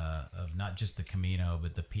not just the Camino,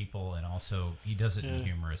 but the people, and also he does it in a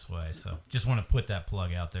humorous way. So just want to put that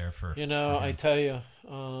plug out there for I tell you,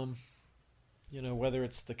 whether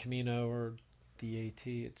it's the Camino or the AT,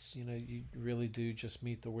 it's you really do just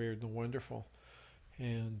meet the weird and the wonderful,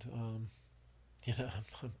 and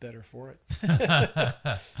I'm better for it.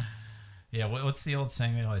 Yeah, what's the old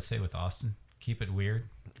saying they always say with Austin? Keep it weird.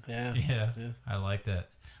 Yeah. I like that.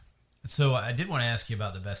 So I did want to ask you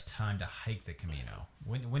about the best time to hike the Camino.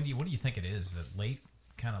 What do you think it is? Is it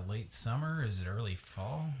kind of late summer? Is it early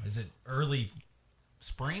fall? Is it early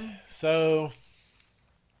spring? So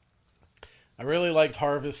I really liked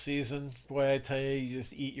harvest season. Boy, I tell you, you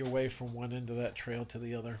just eat your way from one end of that trail to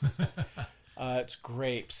the other. It's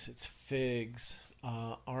grapes, it's figs,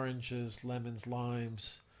 oranges, lemons,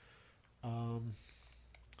 limes. And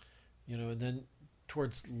then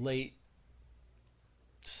towards late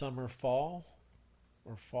summer, fall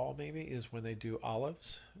maybe is when they do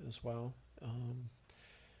olives as well.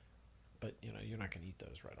 But you're not going to eat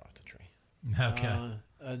those right off the tree. Okay.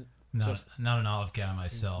 Not an olive guy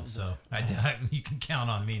myself, so you can count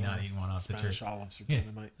on me not eating one off the tree. Spanish olives are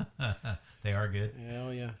dynamite. They are good. Yeah,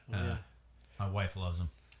 oh yeah. My wife loves them.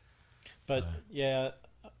 But yeah,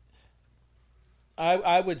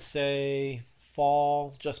 I would say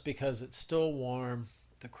fall, just because it's still warm.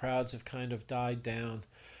 The crowds have kind of died down.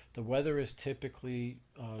 The weather is typically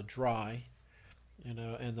dry, and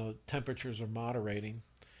the temperatures are moderating.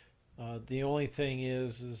 The only thing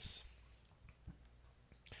is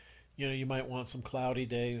you might want some cloudy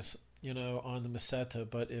days, on the Meseta.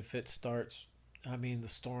 But if it starts,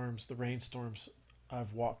 the rainstorms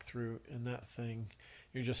I've walked through in that thing,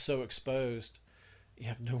 you're just so exposed. You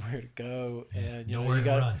have nowhere to go, and nowhere to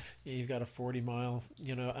run. You've got a 40-mile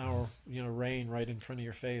hour rain right in front of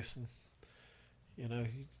your face,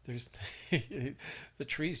 and there's the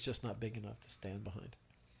tree's just not big enough to stand behind.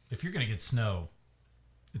 If you're going to get snow,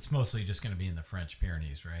 it's mostly just going to be in the French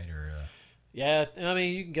Pyrenees, right? Or yeah,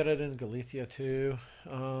 you can get it in Galicia too.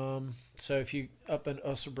 So if you up in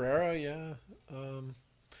Osobrero,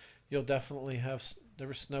 you'll definitely have. There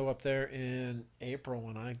was snow up there in April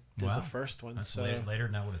when I did the first one. That's so later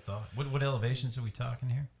than I would have thought. What elevations are we talking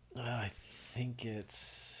here? I think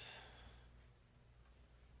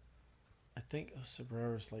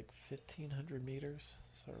Osobrero is like 1,500 meters,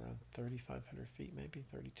 so around 3,500 feet, maybe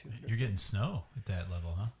 3,200. You're getting snow at that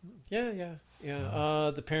level, huh? Yeah. Wow.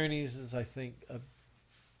 The Pyrenees is, I think, a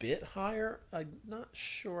bit higher. I'm not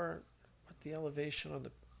sure what the elevation on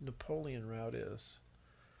the Napoleon route is.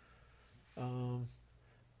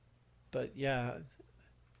 But yeah,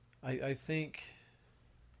 I think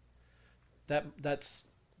that's.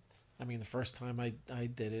 The first time I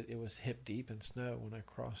did it, it was hip deep in snow when I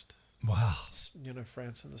crossed. Wow.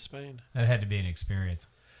 France into Spain. That had to be an experience.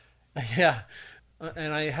 Yeah,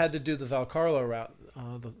 and I had to do the Valcarlo route,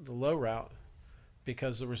 the low route,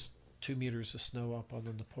 because there was 2 meters of snow up on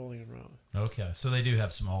the Napoleon route. Okay, so they do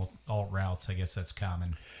have some alt routes. I guess that's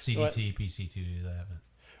common. CDT, PC2 do that. But.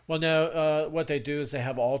 Well, no. What they do is they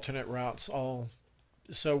have alternate routes.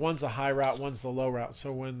 So one's a high route, one's the low route.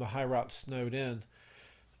 So when the high route snowed in,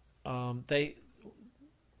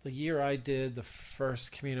 the year I did the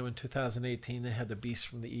first Camino in 2018, they had the Beast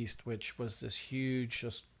from the East, which was this huge,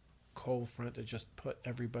 just cold front that just put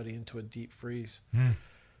everybody into a deep freeze.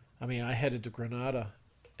 I headed to Granada,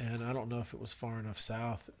 and I don't know if it was far enough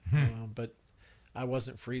south, but I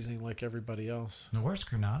wasn't freezing like everybody else. Now, where's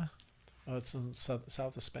Granada? It's in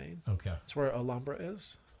south of Spain. Okay. It's where Alhambra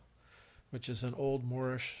is, which is an old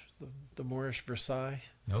Moorish, the Moorish Versailles.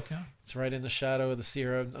 Okay. It's right in the shadow of the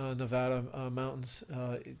Sierra Nevada mountains.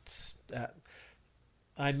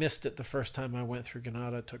 I missed it the first time I went through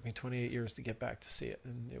Granada. It took me 28 years to get back to see it,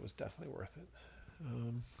 and it was definitely worth it.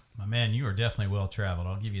 My man, you are definitely well traveled.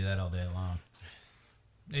 I'll give you that all day long.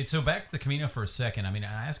 Hey, so back to the Camino for a second. I mean,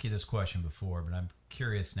 I asked you this question before, but I'm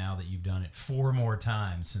curious now that you've done it 4 more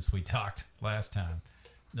times since we talked last time.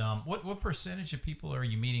 What percentage of people are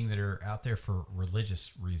you meeting that are out there for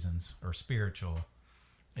religious reasons or spiritual,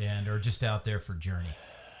 or just out there for journey?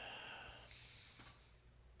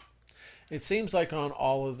 It seems like on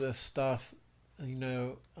all of this stuff,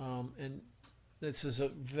 and this is a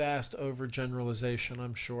vast overgeneralization,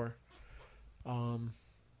 I'm sure.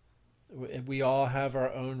 We all have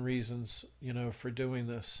our own reasons, for doing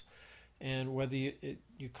this. And whether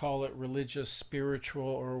you call it religious, spiritual,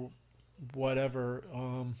 or whatever,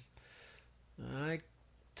 I,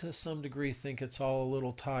 to some degree, think it's all a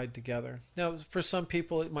little tied together. Now, for some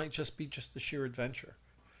people, it might just be just the sheer adventure.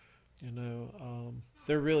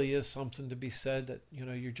 There really is something to be said that,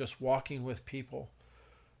 you're just walking with people.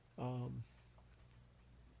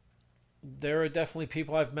 There are definitely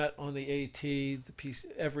people I've met on the AT, the piece,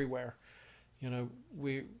 everywhere.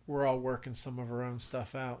 We're all working some of our own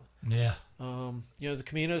stuff out. Yeah. The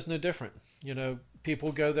Camino is no different.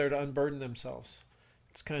 People go there to unburden themselves.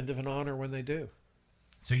 It's kind of an honor when they do.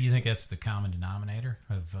 So you think that's the common denominator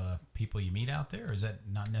of people you meet out there, or is that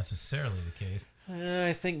not necessarily the case?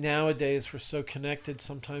 I think nowadays we're so connected,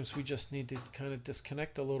 sometimes we just need to kind of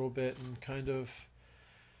disconnect a little bit and kind of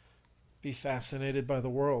be fascinated by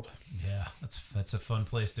the world. Yeah, that's a fun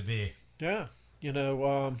place to be. Yeah.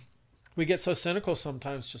 We get so cynical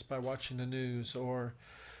sometimes just by watching the news or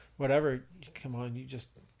whatever. Come on, you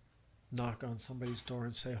just knock on somebody's door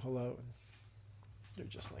and say hello, and they're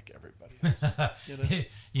just like everybody else.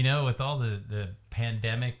 With all the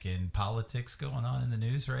pandemic and politics going on in the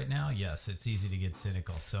news right now, yes, it's easy to get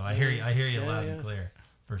cynical. So I hear you loud and clear,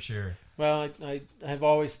 for sure. Well, I have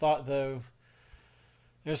always thought, though,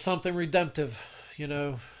 there's something redemptive,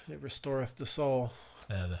 it restoreth the soul.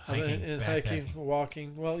 The hiking,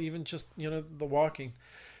 walking, well, even just, the walking.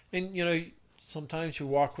 And, sometimes you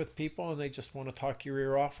walk with people and they just want to talk your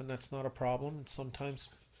ear off, and that's not a problem. And sometimes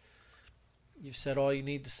you've said all you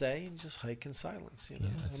need to say and just hike in silence, Yeah,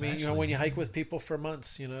 when you hike with people for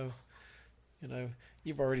months, you've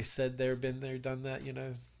already said there, been there, done that,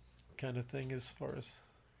 kind of thing as far as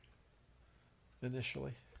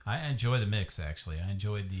initially. I enjoy the mix, actually. I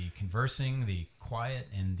enjoyed the conversing, the quiet,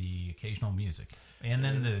 and the occasional music. And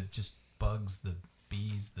then the just bugs, the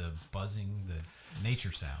bees, the buzzing, the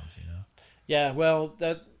nature sounds, Yeah, well,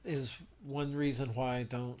 that is one reason why I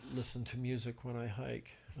don't listen to music when I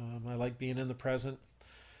hike. I like being in the present.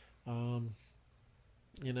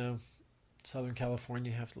 Southern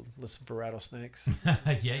California, you have to listen for rattlesnakes.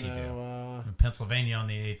 Yeah, you do. In Pennsylvania on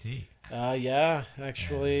the AT. Yeah,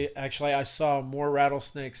 actually, I saw more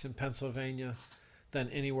rattlesnakes in Pennsylvania than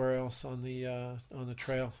anywhere else on the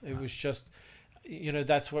trail. It was just,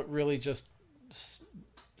 that's what really just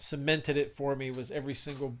cemented it for me, was every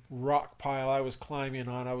single rock pile I was climbing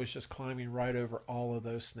on, I was just climbing right over all of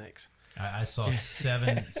those snakes. I saw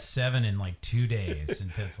seven in like 2 days in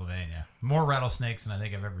Pennsylvania. More rattlesnakes than I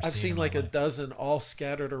think I've ever seen. I've seen like a dozen all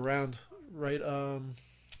scattered around right out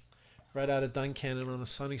of Duncannon on a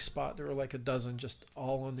sunny spot. There were like a dozen just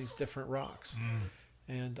all on these different rocks.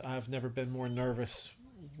 And I've never been more nervous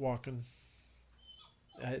walking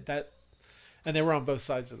and they were on both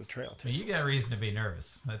sides of the trail too. Well, you got reason to be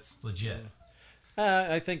nervous. That's legit.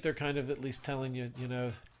 I think they're kind of at least telling you,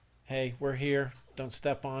 hey, we're here. Don't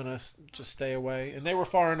step on us. Just stay away. And they were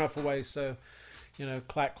far enough away, so,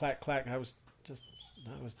 clack, clack, clack. I was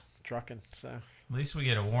trucking. So at least we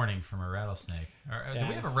get a warning from a rattlesnake. Do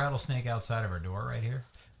we have a rattlesnake outside of our door right here?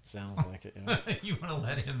 Sounds like it. Yeah. You want to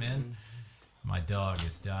let him in? My dog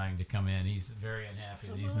is dying to come in. He's very unhappy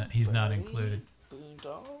that he's not included.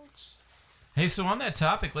 Dogs. Hey, so on that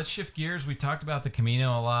topic, let's shift gears. We talked about the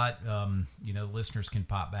Camino a lot. Listeners can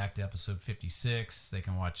pop back to episode 56. They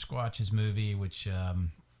can watch Squatch's movie, which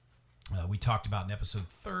we talked about in episode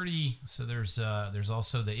 30. So there's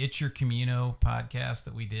also the It's Your Camino podcast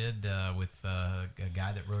that we did with a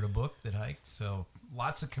guy that wrote a book that hiked. So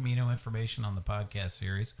lots of Camino information on the podcast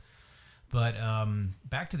series. But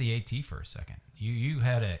back to the AT for a second. You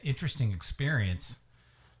had an interesting experience.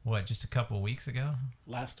 What, just a couple of weeks ago?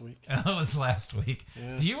 Last week. Oh, it was last week.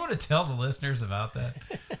 Yeah. Do you want to tell the listeners about that?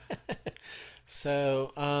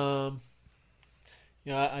 So,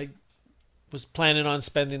 I was planning on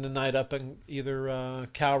spending the night up in either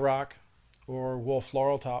Cow Rock or Wolf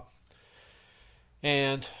Laurel Top.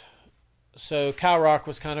 And so Cow Rock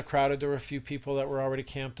was kind of crowded. There were a few people that were already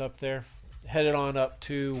camped up there. Headed on up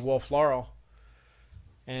to Wolf Laurel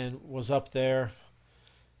and was up there.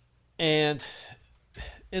 And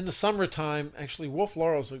in the summertime, actually, Wolf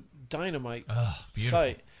Laurel is a dynamite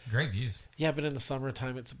site. Great views. Yeah, but in the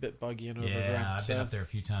summertime, it's a bit buggy and overgrown. Yeah, I've been up there a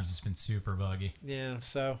few times. It's been super buggy. Yeah,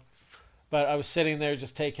 so, but I was sitting there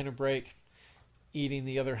just taking a break, eating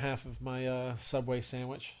the other half of my Subway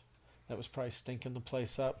sandwich. That was probably stinking the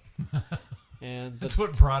place up. And that's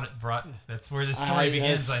what brought. That's where the story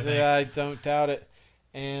begins. I think. Yeah, I don't doubt it.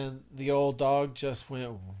 And the old dog just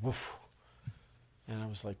went woof. And I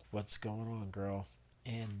was like, "What's going on, girl?"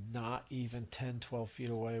 And not even 10, 12 feet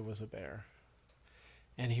away was a bear.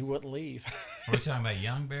 And he wouldn't leave. Are we talking about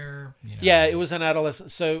young bear? You know, yeah, it was an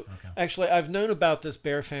adolescent. So actually, I've known about this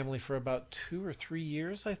bear family for about 2 or 3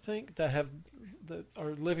 years, I think, that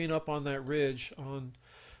are living up on that ridge on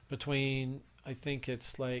between, I think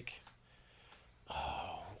it's like,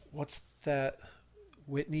 what's that,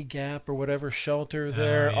 Whitney Gap or whatever shelter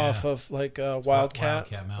there off of like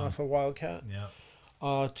Wildcat off of Wildcat. Yeah.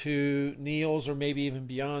 To Neil's or maybe even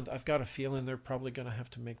beyond. I've got a feeling they're probably going to have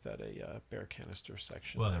to make that a bear canister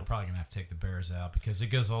section. Well, they're probably going to have to take the bears out because it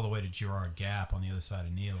goes all the way to Girard Gap on the other side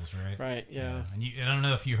of Neil's, right? Right, yeah. And I don't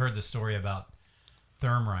know if you heard the story about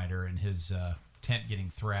Thermrider and his tent getting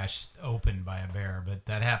thrashed open by a bear, but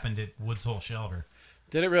that happened at Woods Hole Shelter.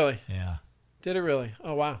 Did it really? Yeah. Did it really?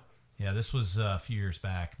 Oh, wow. Yeah, this was a few years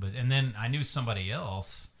back. And then I knew somebody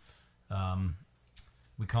else.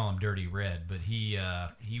 We call him Dirty Red, but he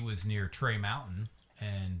was near Trey Mountain,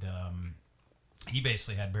 and he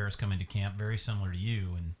basically had bears come into camp, very similar to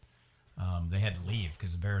you, and they had to leave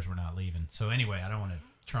because the bears were not leaving. So anyway, I don't want to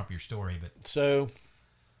trump your story, but so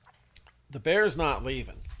the bear's not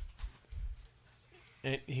leaving,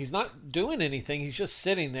 and he's not doing anything. He's just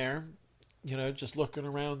sitting there, just looking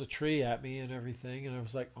around the tree at me and everything. And I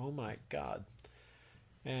was like, "Oh my God!"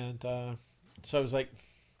 And so I was like,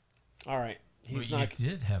 "All right." You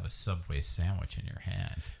did have a Subway sandwich in your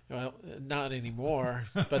hand. Well, not anymore.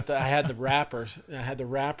 But I had the wrapper. I had the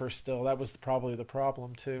wrapper still. That was probably the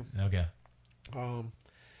problem too. Okay.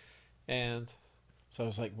 And so I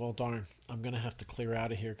was like, well, darn, I'm gonna have to clear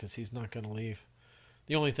out of here because he's not gonna leave.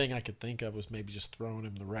 The only thing I could think of was maybe just throwing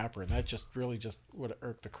him the wrapper, and that just really would have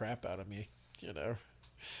irked the crap out of me.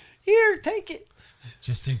 Here, take it.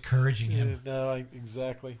 Just encouraging him. No,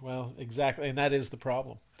 exactly. Well, exactly, and that is the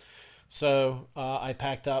problem. So I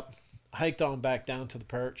packed up, hiked on back down to the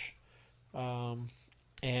perch, and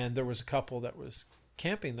there was a couple that was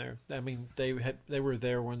camping there. I mean, they were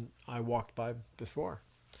there when I walked by before.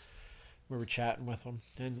 We were chatting with them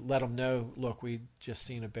and let them know, look, we just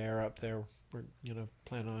seen a bear up there. We're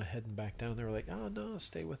planning on heading back down. They were like, oh no,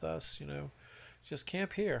 stay with us. Just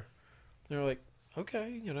camp here. They were like,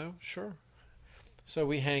 okay, sure. So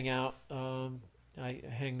we hang out. I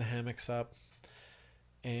hang the hammocks up.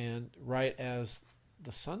 And right as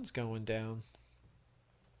the sun's going down,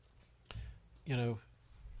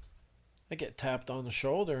 I get tapped on the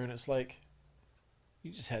shoulder, and it's like,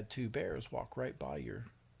 you just had 2 bears walk right by your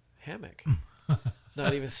hammock.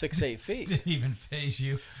 Not even 6-8 feet. Didn't even phase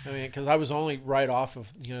you. I mean, because I was only right off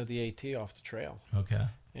of, the AT off the trail. Okay.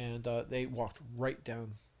 And they walked right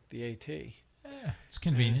down the AT. Yeah, it's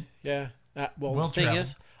convenient. Yeah. Well, the thing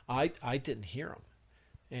is, I didn't hear them.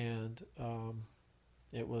 And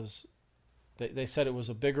it was, they said it was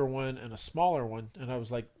a bigger one and a smaller one. And I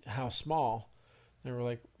was like, how small? They were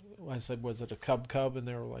like, I said, was it a cub? And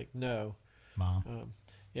they were like, no. Mom.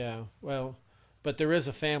 Yeah, well, but there is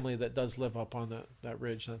a family that does live up on that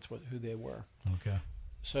ridge. That's who they were. Okay.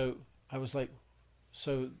 So I was like,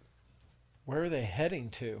 so where are they heading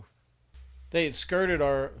to? They had skirted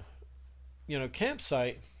our,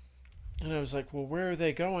 campsite. And I was like, well, where are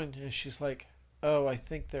they going? And she's like, oh, I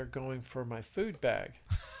think they're going for my food bag.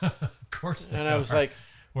 Of course they are. And I was like,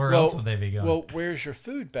 where else would they be going? Well, where's your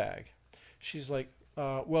food bag? She's like,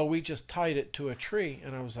 well, we just tied it to a tree.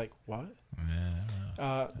 And I was like, what?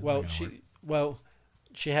 Yeah,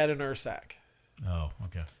 she had an Ursack. Oh,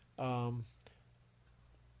 okay.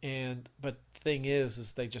 But the thing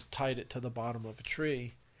is they just tied it to the bottom of a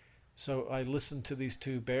tree. So I listened to these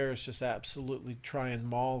 2 bears just absolutely try and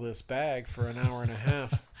maul this bag for an hour and a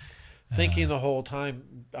half. Thinking the whole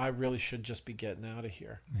time, I really should just be getting out of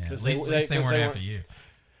here. Yeah, at least they weren't after you.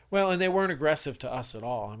 Well, and they weren't aggressive to us at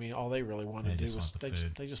all. I mean, all they really wanted to do was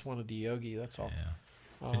they just wanted the yogi. That's all.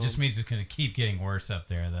 Yeah. It just means it's going to keep getting worse up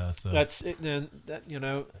there, though. So that's it. And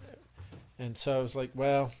and so I was like,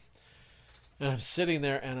 well, and I'm sitting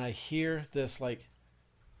there and I hear this like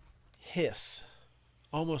hiss,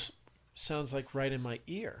 almost sounds like right in my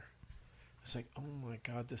ear. It's like, oh my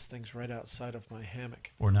God, this thing's right outside of my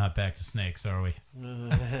hammock. We're not back to snakes, are we? No.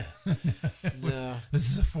 This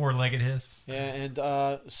is a 4-legged hiss? Yeah, and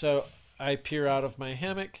so I peer out of my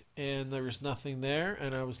hammock, and there was nothing there.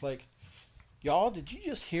 And I was like, y'all, did you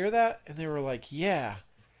just hear that? And they were like, yeah.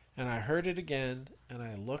 And I heard it again, and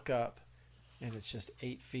I look up, and it's just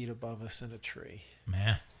 8 feet above us in a tree.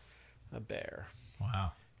 Man. A bear.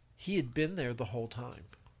 Wow. He had been there the whole time.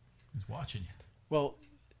 He's watching you. Well,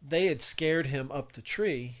 they had scared him up the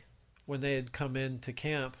tree when they had come into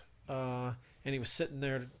camp, and he was sitting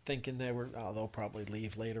there thinking they'll probably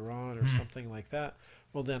leave later on or something like that.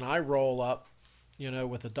 Well, then I roll up,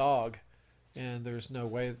 with a dog, and there's no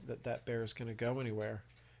way that bear is going to go anywhere.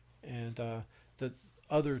 And the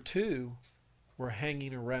other two were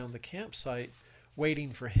hanging around the campsite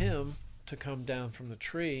waiting for him to come down from the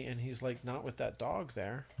tree, and he's like, not with that dog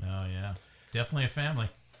there. Oh, yeah. Definitely a family.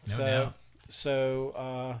 No doubt.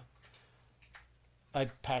 So I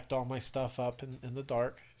packed all my stuff up in the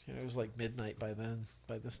dark. It was like midnight by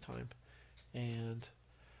this time. And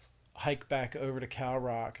hike back over to Cow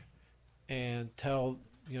Rock and tell,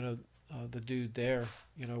 the dude there,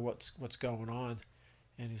 what's going on.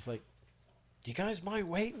 And he's like, you guys mind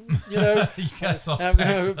waiting? You guys all I'm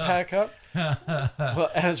going to pack up.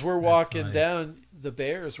 Well, as we're walking down, the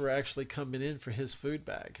bears were actually coming in for his food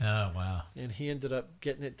bag. Oh, wow. And he ended up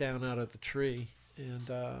getting it down out of the tree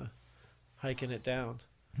and hiking it down.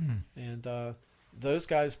 And those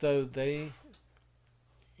guys, though,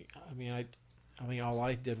 all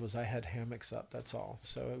I did was I had hammocks up. That's all.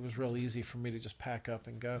 So it was real easy for me to just pack up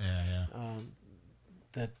and go. Yeah.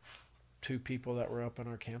 The 2 people that were up on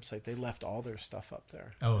our campsite, they left all their stuff up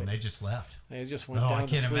there. Oh, and they just left. They just went down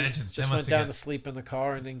to sleep. Imagine. Just went down to sleep in the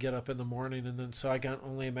car and then get up in the morning. And then so I can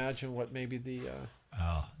only imagine what maybe the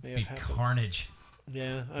may have happened. Carnage.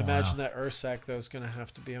 Yeah, I imagine that Ursac though is going to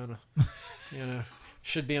have to be on a,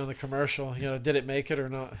 should be on the commercial. Did it make it or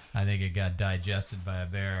not? I think it got digested by a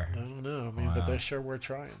bear. I don't know. But they sure were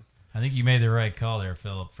trying. I think you made the right call there,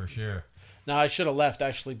 Philip, for sure. No, I should have left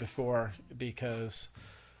actually before because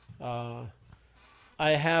I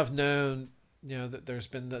have known, that there's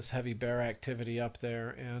been this heavy bear activity up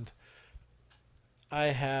there, and I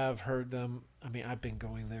have heard them. I've been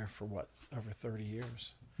going there for over 30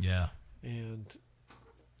 years. Yeah. And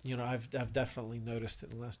I've definitely noticed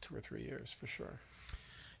it in the last 2 or 3 years for sure.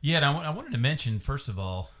 Yeah, and I wanted to mention, first of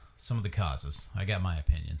all, some of the causes. I got my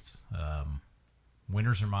opinions.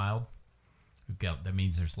 Winters are mild. That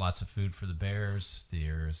means there's lots of food for the bears.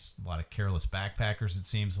 There's a lot of careless backpackers, it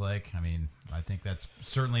seems like. I think that's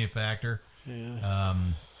certainly a factor. Yeah.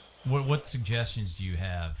 What suggestions do you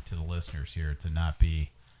have to the listeners here to not be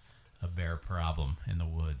a bear problem in the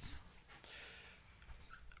woods?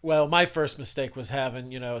 Well, my first mistake was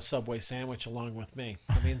having, a Subway sandwich along with me.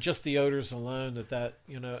 Just the odors alone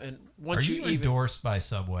and once Are you endorsed by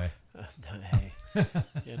Subway? Hey,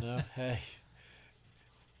 hey.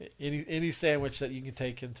 Any sandwich that you can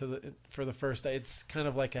take for the first day, it's kind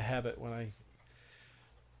of like a habit when I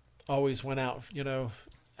always went out,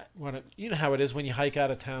 how it is when you hike out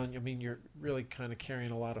of town. You're really kind of carrying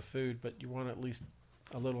a lot of food, but you want at least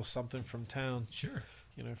a little something from town. Sure.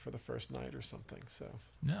 For the first night or something. So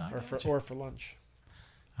or for lunch.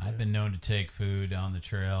 I've been known to take food on the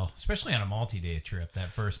trail, especially on a multi-day trip. That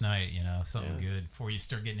first night, something good before you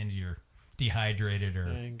start getting into your dehydrated or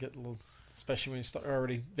and get a little, especially when you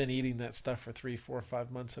already been eating that stuff for 3, 4,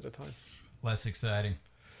 5 months at a time. Less exciting.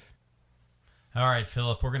 All right,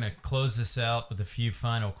 Philip, we're going to close this out with a few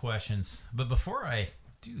final questions. But before I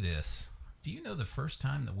do this, do you know the first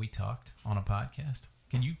time that we talked on a podcast?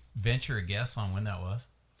 Can you venture a guess on when that was?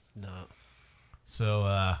 No.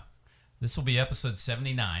 So this will be episode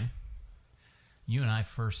 79. You and I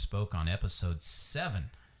first spoke on episode 7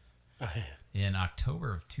 in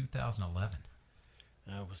October of 2011.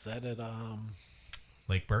 Was that at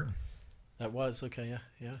Lake Burton? That was okay.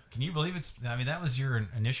 Yeah. Can you believe that was your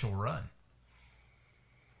initial run.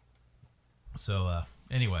 So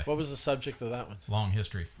anyway, what was the subject of that one? Long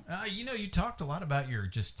history. You talked a lot about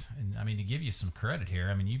to give you some credit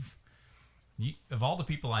here. You of all the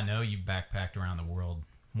people I know, you've backpacked around the world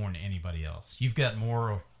more than anybody else. You've got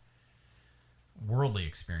more worldly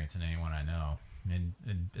experience than anyone I know, and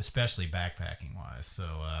especially backpacking wise. So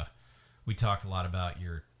we talked a lot about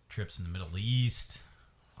your trips in the Middle East,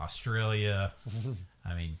 Australia,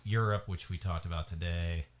 Europe, which we talked about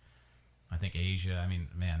today. I think Asia.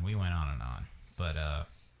 We went on and on. But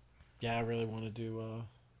yeah, I really want to do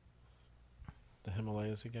the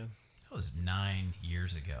Himalayas again. That was 9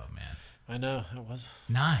 years ago, man. I know, it was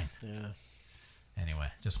 9. Yeah. Anyway,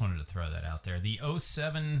 just wanted to throw that out there. The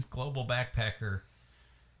 07 Global Backpacker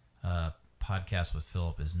podcast with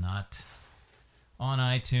Philip is not on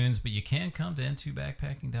iTunes, but you can come to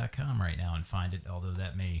n2backpacking.com right now and find it, although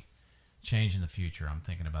that may change in the future. I'm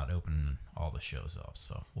thinking about opening all the shows up,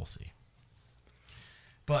 so we'll see.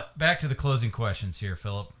 But back to the closing questions here,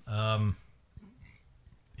 Philip.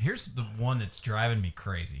 Here's the one that's driving me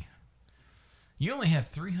crazy. You only have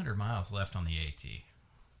 300 miles left on the AT.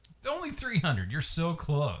 Only 300. You're so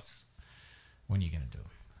close. When are you going to do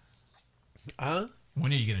it?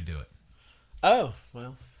 When are you going to do it? Oh,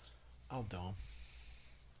 well, I'll do them.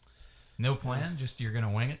 No plan? Just you're going to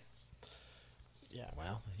wing it? Yeah,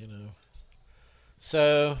 well,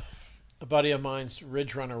 So, a buddy of mine's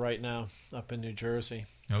Ridge Runner right now up in New Jersey.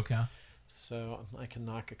 Okay. So, I can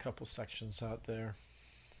knock a couple sections out there.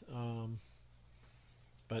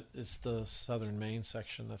 But it's the southern Maine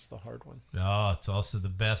section that's the hard one. Oh, it's also the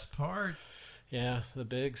best part. Yeah, the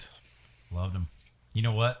bigs. Loved them. You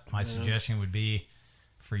know what? My suggestion would be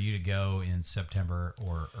for you to go in September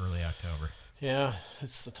or early October. Yeah,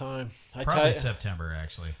 it's the time. Probably September,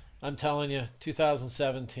 actually. I'm telling you,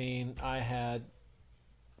 2017, I had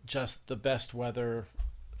just the best weather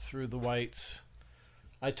through the whites.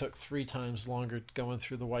 I took 3 times longer going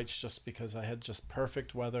through the whites just because I had just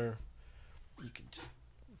perfect weather.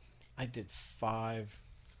 I did 5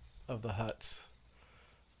 of the huts.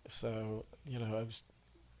 So, I was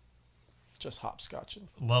just hopscotching.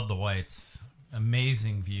 Love the whites.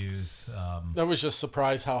 Amazing views. I was just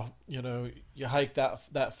surprised how, you hike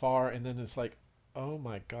that far and then it's like, oh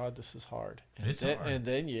my God, this is hard. It's hard. And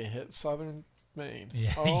then you hit southern Maine.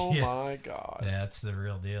 Yeah, oh yeah. my God. That's the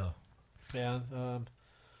real deal. Yeah.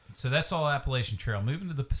 So that's all Appalachian Trail. Moving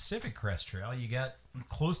to the Pacific Crest Trail, you got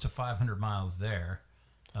close to 500 miles there.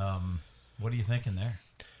 What are you thinking there?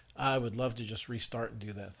 I would love to just restart and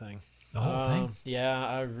do that thing. The whole thing? Yeah,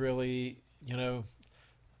 I really,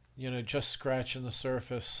 just scratching the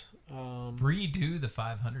surface. Redo the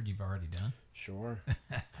 500 you've already done? Sure.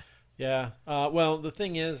 Yeah. Well, the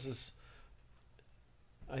thing is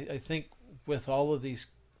I think with all of these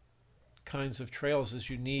kinds of trails is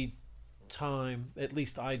you need time, at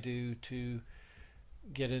least I do, to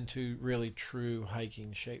get into really true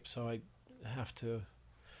hiking shape. So I have to,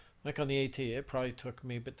 like on the AT, it probably took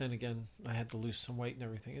me, but then again, I had to lose some weight and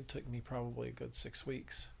everything. It took me probably a good 6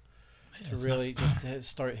 weeks to really just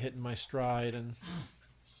start hitting my stride. And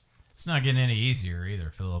it's not getting any easier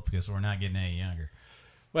either, Philip, because we're not getting any younger.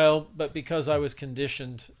 Well, but because I was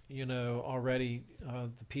conditioned, already,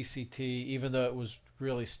 the PCT, even though it was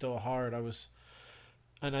really still hard,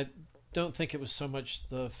 and I don't think it was so much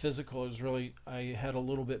the physical, it was really, I had a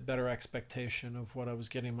little bit better expectation of what I was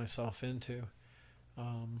getting myself into.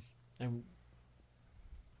 And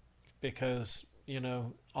because,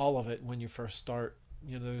 all of it when you first start,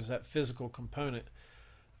 there's that physical component.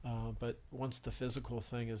 But once the physical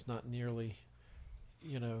thing is not nearly,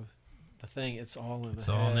 the thing, it's all in the head. It's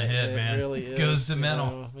all in the head, man. It really is. Goes to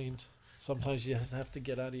mental. I mean, sometimes you just have to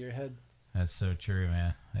get out of your head. That's so true,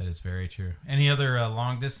 man. That is very true. Any other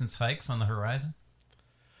long distance hikes on the horizon?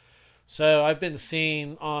 So I've been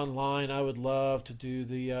seeing online. I would love to do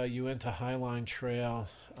the Uinta Highline Trail.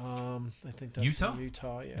 I think that's Utah? in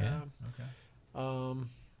Utah. Yeah. Okay.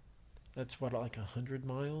 That's what, like 100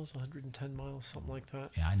 miles, 110 miles, something like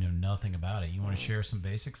that. Yeah, I know nothing about it. You want to share some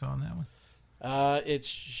basics on that one?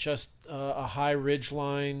 It's just a high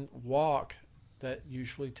ridgeline walk that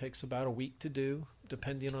usually takes about a week to do,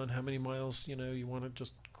 depending on how many miles you want to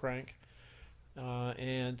just crank.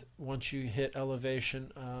 And once you hit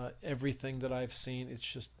elevation, everything that I've seen,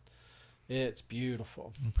 it's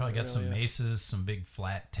beautiful. You probably got really some mesas, some big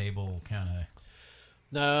flat table kind of.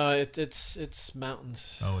 No, it's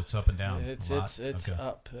mountains. Oh, it's up and down. It's okay.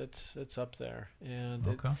 up. It's up there, and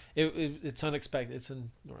okay. It's unexpected. It's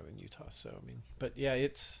in northern Utah, so I mean, but yeah,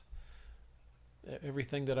 it's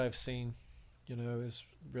everything that I've seen, is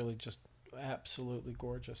really just absolutely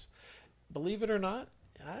gorgeous. Believe it or not,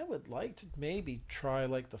 I would like to maybe try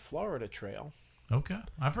like the Florida Trail. Okay,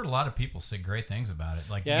 I've heard a lot of people say great things about it.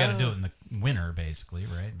 Like you got to do it in the winter, basically,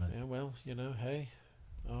 right? But yeah, well, hey,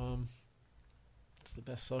 it's the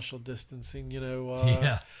best social distancing,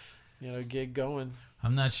 yeah. Gig going.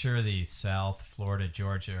 I'm not sure the South Florida,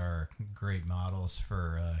 Georgia are great models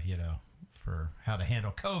for for how to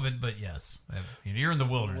handle COVID, but yes, you're in the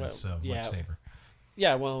wilderness, so much safer.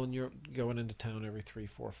 Yeah, well, and you're going into town every 3,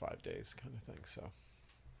 4, 5 days, kind of thing. So,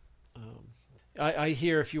 I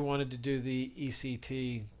hear if you wanted to do the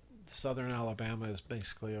ECT, Southern Alabama is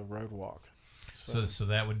basically a road walk. So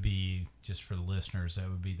that would be, just for the listeners, that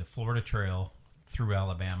would be the Florida Trail through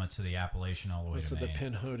Alabama to the Appalachian all the way to Maine. The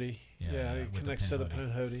Pinhoti. Yeah, it connects to the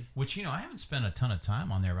Pinhoti. Which, I haven't spent a ton of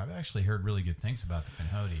time on there, but I've actually heard really good things about the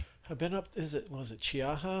Pinhoti. I've been up, was it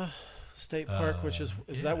Chiaja State Park, which is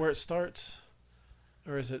that where it starts?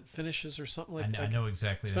 Or is it finishes or something like that? I know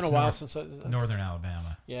exactly. It's been a while since northern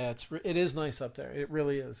Alabama. Yeah, it is nice up there. It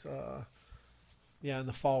really is. yeah, in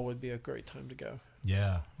the fall would be a great time to go.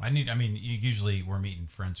 Yeah, usually we're meeting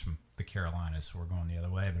friends from the Carolinas, so we're going the other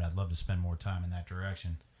way. But I'd love to spend more time in that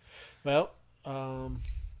direction. Well,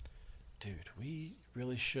 dude, we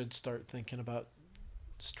really should start thinking about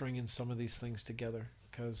stringing some of these things together,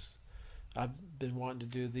 because I've been wanting to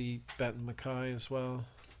do the Benton MacKay as well.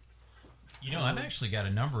 I've actually got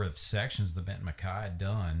a number of sections of the Benton MacKay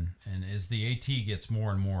done, and as the AT gets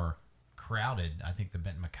more and more crowded, I think the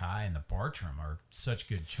Benton MacKay and the Bartram are such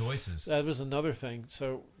good choices. That was another thing.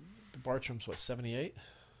 So the Bartram's what, 78?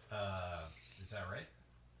 Is that right?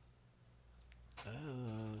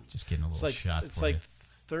 Uh, Just getting a little shot. It's like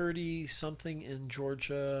 30 something in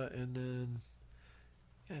Georgia, and then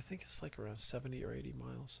I think it's like around 70 or 80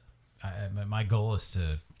 miles. My goal is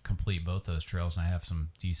to complete both those trails, and I have some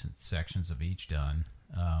decent sections of each done.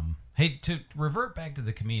 Hey, to revert back to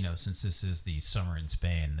the Camino, since this is the summer in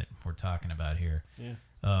Spain that we're talking about here. Yeah.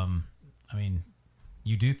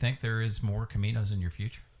 You do think there is more Caminos in your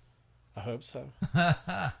future? I hope so.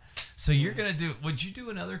 So you're gonna do? Would you do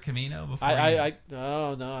another Camino before? I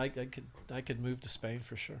could move to Spain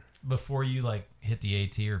for sure. Before you hit the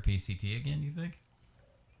AT or PCT again, you think?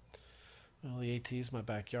 Well, the AT is my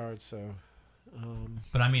backyard, so.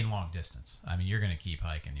 But I mean long distance. You're gonna keep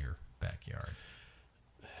hiking your backyard.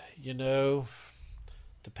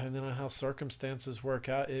 Depending on how circumstances work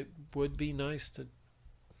out, it would be nice to.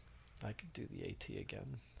 I could do the AT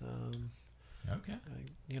again. Okay.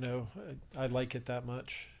 I like it that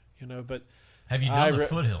much, but. Have you done the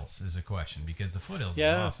foothills? Is a question, because the foothills is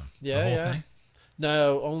awesome. Yeah, the whole thing?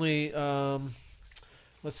 No, only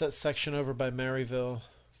what's that section over by Maryville?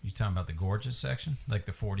 You talking about the gorgeous section, like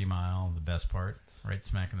the 40 mile, the best part, right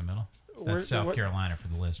smack in the middle? That's South Carolina for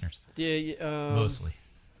the listeners. Yeah, mostly.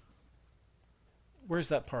 Where's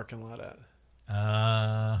that parking lot at?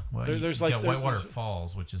 There's Whitewater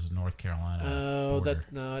Falls, which is North Carolina. Oh,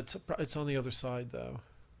 it's on the other side though.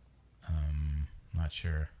 Not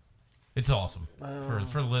sure. It's awesome for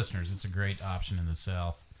the listeners. It's a great option in the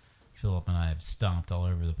South. Philip and I have stomped all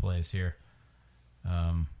over the place here.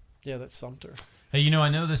 Yeah, that's Sumter. Hey, I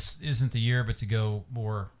know this isn't the year, but to go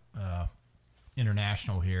more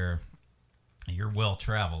international here, you're well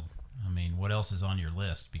traveled. What else is on your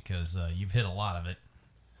list? Because you've hit a lot of it.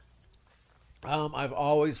 I've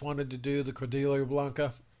always wanted to do the Cordillera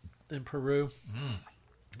Blanca in Peru.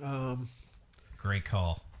 Great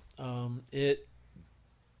call.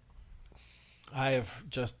 I have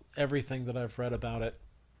just everything that I've read about it,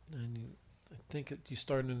 and I think you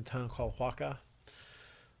started in a town called Huaca,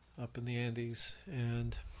 up in the Andes,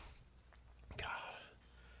 and God,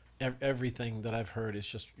 everything that I've heard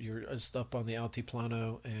is you're just up on the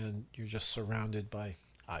Altiplano, and you're just surrounded by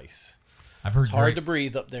ice. I've heard it's hard to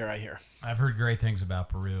breathe up there, I hear. I've heard great things about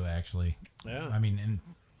Peru, actually. Yeah.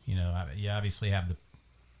 You obviously have the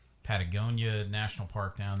Patagonia National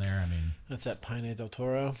Park down there. That's at Paine del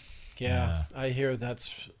Toro. Yeah, I hear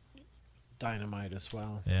that's dynamite as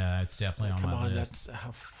well. Yeah, it's definitely on my list. That's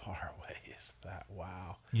how far away is that?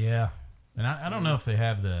 Wow. Yeah, and I don't know if they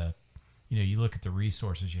have the, you look at the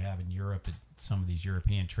resources you have in Europe at some of these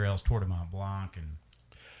European trails, Tour de Mont Blanc and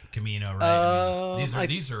Camino, right?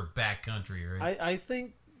 These are backcountry, right? I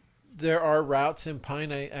think there are routes in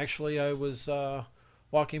Paine. Actually, I was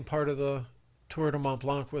walking part of the Tour de Mont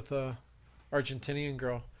Blanc with a Argentinian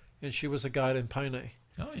girl, and she was a guide in Paine.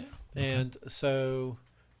 Oh yeah. Okay. And so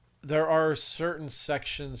there are certain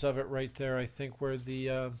sections of it right there, I think, where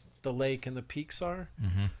the lake and the peaks are.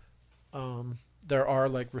 Mm-hmm. There are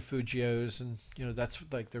refugios, and that's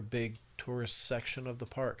their big tourist section of the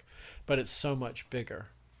park, but it's so much bigger.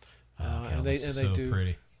 And they do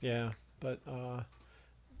pretty. Yeah, but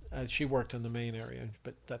she worked in the main area,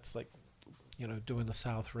 but that's doing the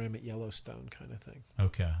South Rim at Yellowstone kind of thing.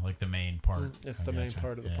 Okay, like the main part. It's the main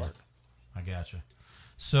part of the park. I gotcha.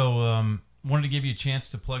 So, wanted to give you a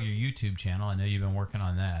chance to plug your YouTube channel. I know you've been working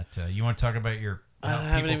on that. You want to talk about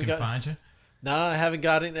how people can find you? No, I haven't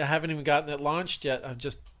even gotten it launched yet. I'm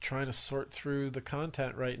just trying to sort through the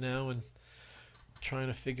content right now and trying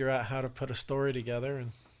to figure out how to put a story together.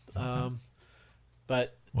 And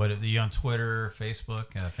but what are you on Twitter,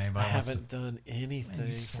 Facebook? If anybody I haven't done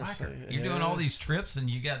anything. You're doing all these trips and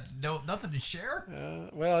you got nothing to share.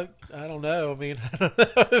 Well, I don't know. I don't know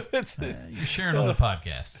if it's you're sharing on the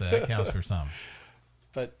podcast. That counts for something.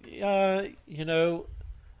 But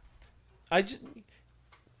I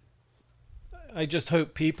just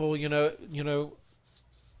hope people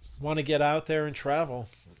want to get out there and travel.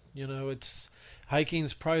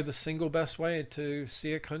 Hiking's probably the single best way to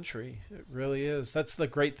see a country. It really is. That's the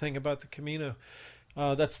great thing about the Camino.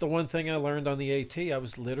 That's the one thing I learned on the AT. I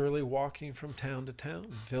was literally walking from town to town,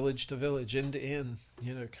 village to village, inn to inn,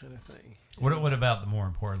 kind of thing. What about, more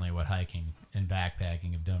importantly, what hiking and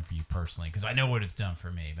backpacking have done for you personally? Because I know what it's done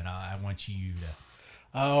for me, but I want you to.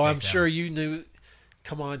 Oh, I'm sure you knew.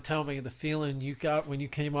 Come on, tell me the feeling you got when you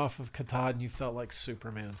came off of Katahdin. You felt like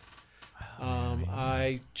Superman.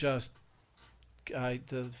 The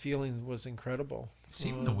feeling was incredible.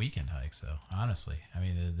 Even the weekend hikes, though. Honestly, I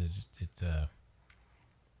mean,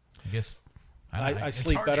 I guess I it's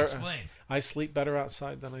sleep hard better. to explain. I sleep better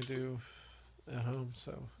outside than I do at home.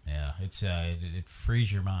 So yeah, it's it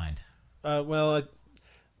frees your mind.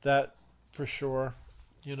 That for sure.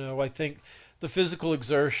 I think the physical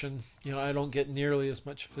exertion. I don't get nearly as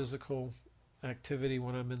much physical activity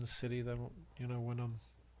when I'm in the city than when I'm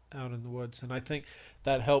out in the woods, and I think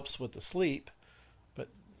that helps with the sleep. But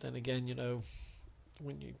then again,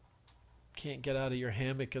 when you can't get out of your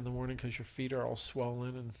hammock in the morning because your feet are all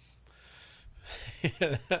swollen and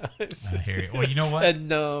I hear you. Well, you know what? And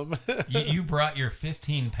numb. you brought your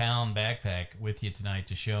 15-pound backpack with you tonight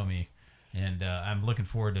to show me, and I'm looking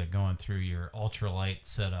forward to going through your ultralight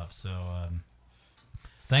setup. So,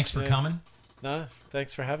 thanks for coming. No,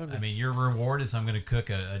 thanks for having me. I mean, your reward is I'm going to cook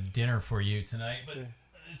a dinner for you tonight, but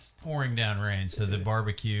it's pouring down rain, so the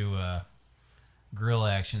barbecue grill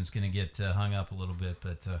action's going to get hung up a little bit.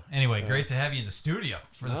 But anyway, great to have you in the studio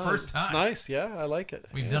for the first time. It's nice. Yeah, I like it.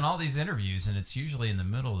 We've done all these interviews, and it's usually in the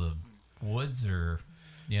middle of the woods or,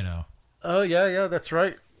 Oh, yeah, that's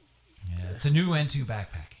right. Yeah, it's a new N2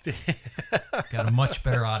 backpack. Got a much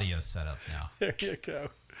better audio setup now. There you go.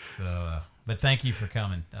 So, but thank you for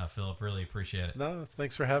coming, Philip. Really appreciate it. No,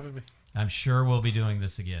 thanks for having me. I'm sure we'll be doing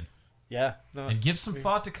this again. Yeah. No, and give some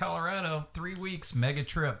thought to Colorado. 3 weeks, mega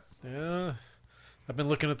trip. Yeah. I've been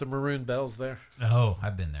looking at the maroon bells there. Oh,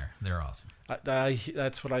 I've been there. They're awesome.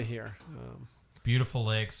 That's what I hear. Beautiful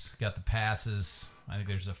lakes. Got the passes. I think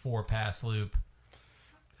there's a 4-pass loop.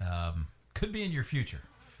 Could be in your future.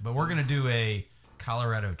 But we're going to do a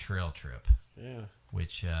Colorado trail trip. Yeah.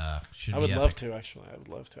 Which should be I would epic. love to, actually. I would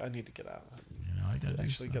love to. I need to get out. I got to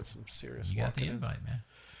actually get some serious You got the walking invite, in. man.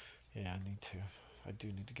 Yeah, I need to. I do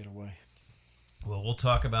need to get away. Well, we'll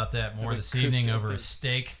talk about that more this evening over a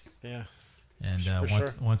steak. Yeah. And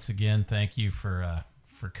sure. once again, thank you for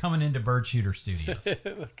coming into Bird Shooter Studios.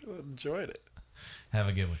 Enjoyed it. Have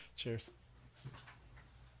a good one. Cheers.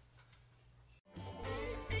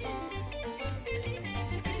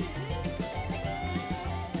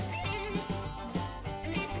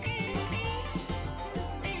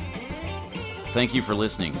 Thank you for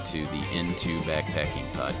listening to the N2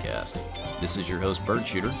 Backpacking Podcast. This is your host, Bird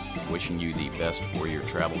Shooter, wishing you the best for your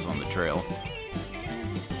travels on the trail.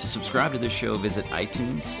 To subscribe to this show, visit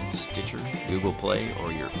iTunes, Stitcher, Google Play,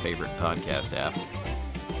 or your favorite podcast app,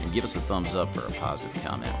 and give us a thumbs up or a positive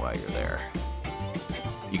comment while you're there.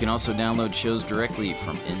 You can also download shows directly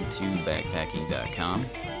from n2backpacking.com.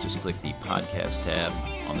 Just click the podcast tab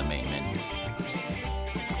on the main menu.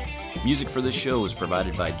 Music for this show was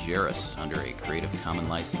provided by Jairus under a Creative Commons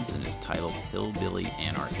license and is titled Hillbilly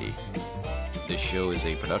Anarchy. This show is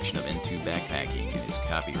a production of N2 Backpacking and is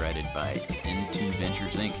copyrighted by N2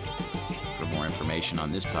 Ventures, Inc. For more information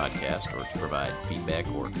on this podcast or to provide feedback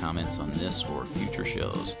or comments on this or future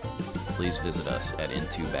shows, please visit us at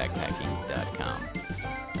n2backpacking.com.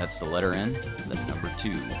 That's the letter N, the number 2,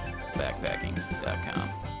 backpacking.com.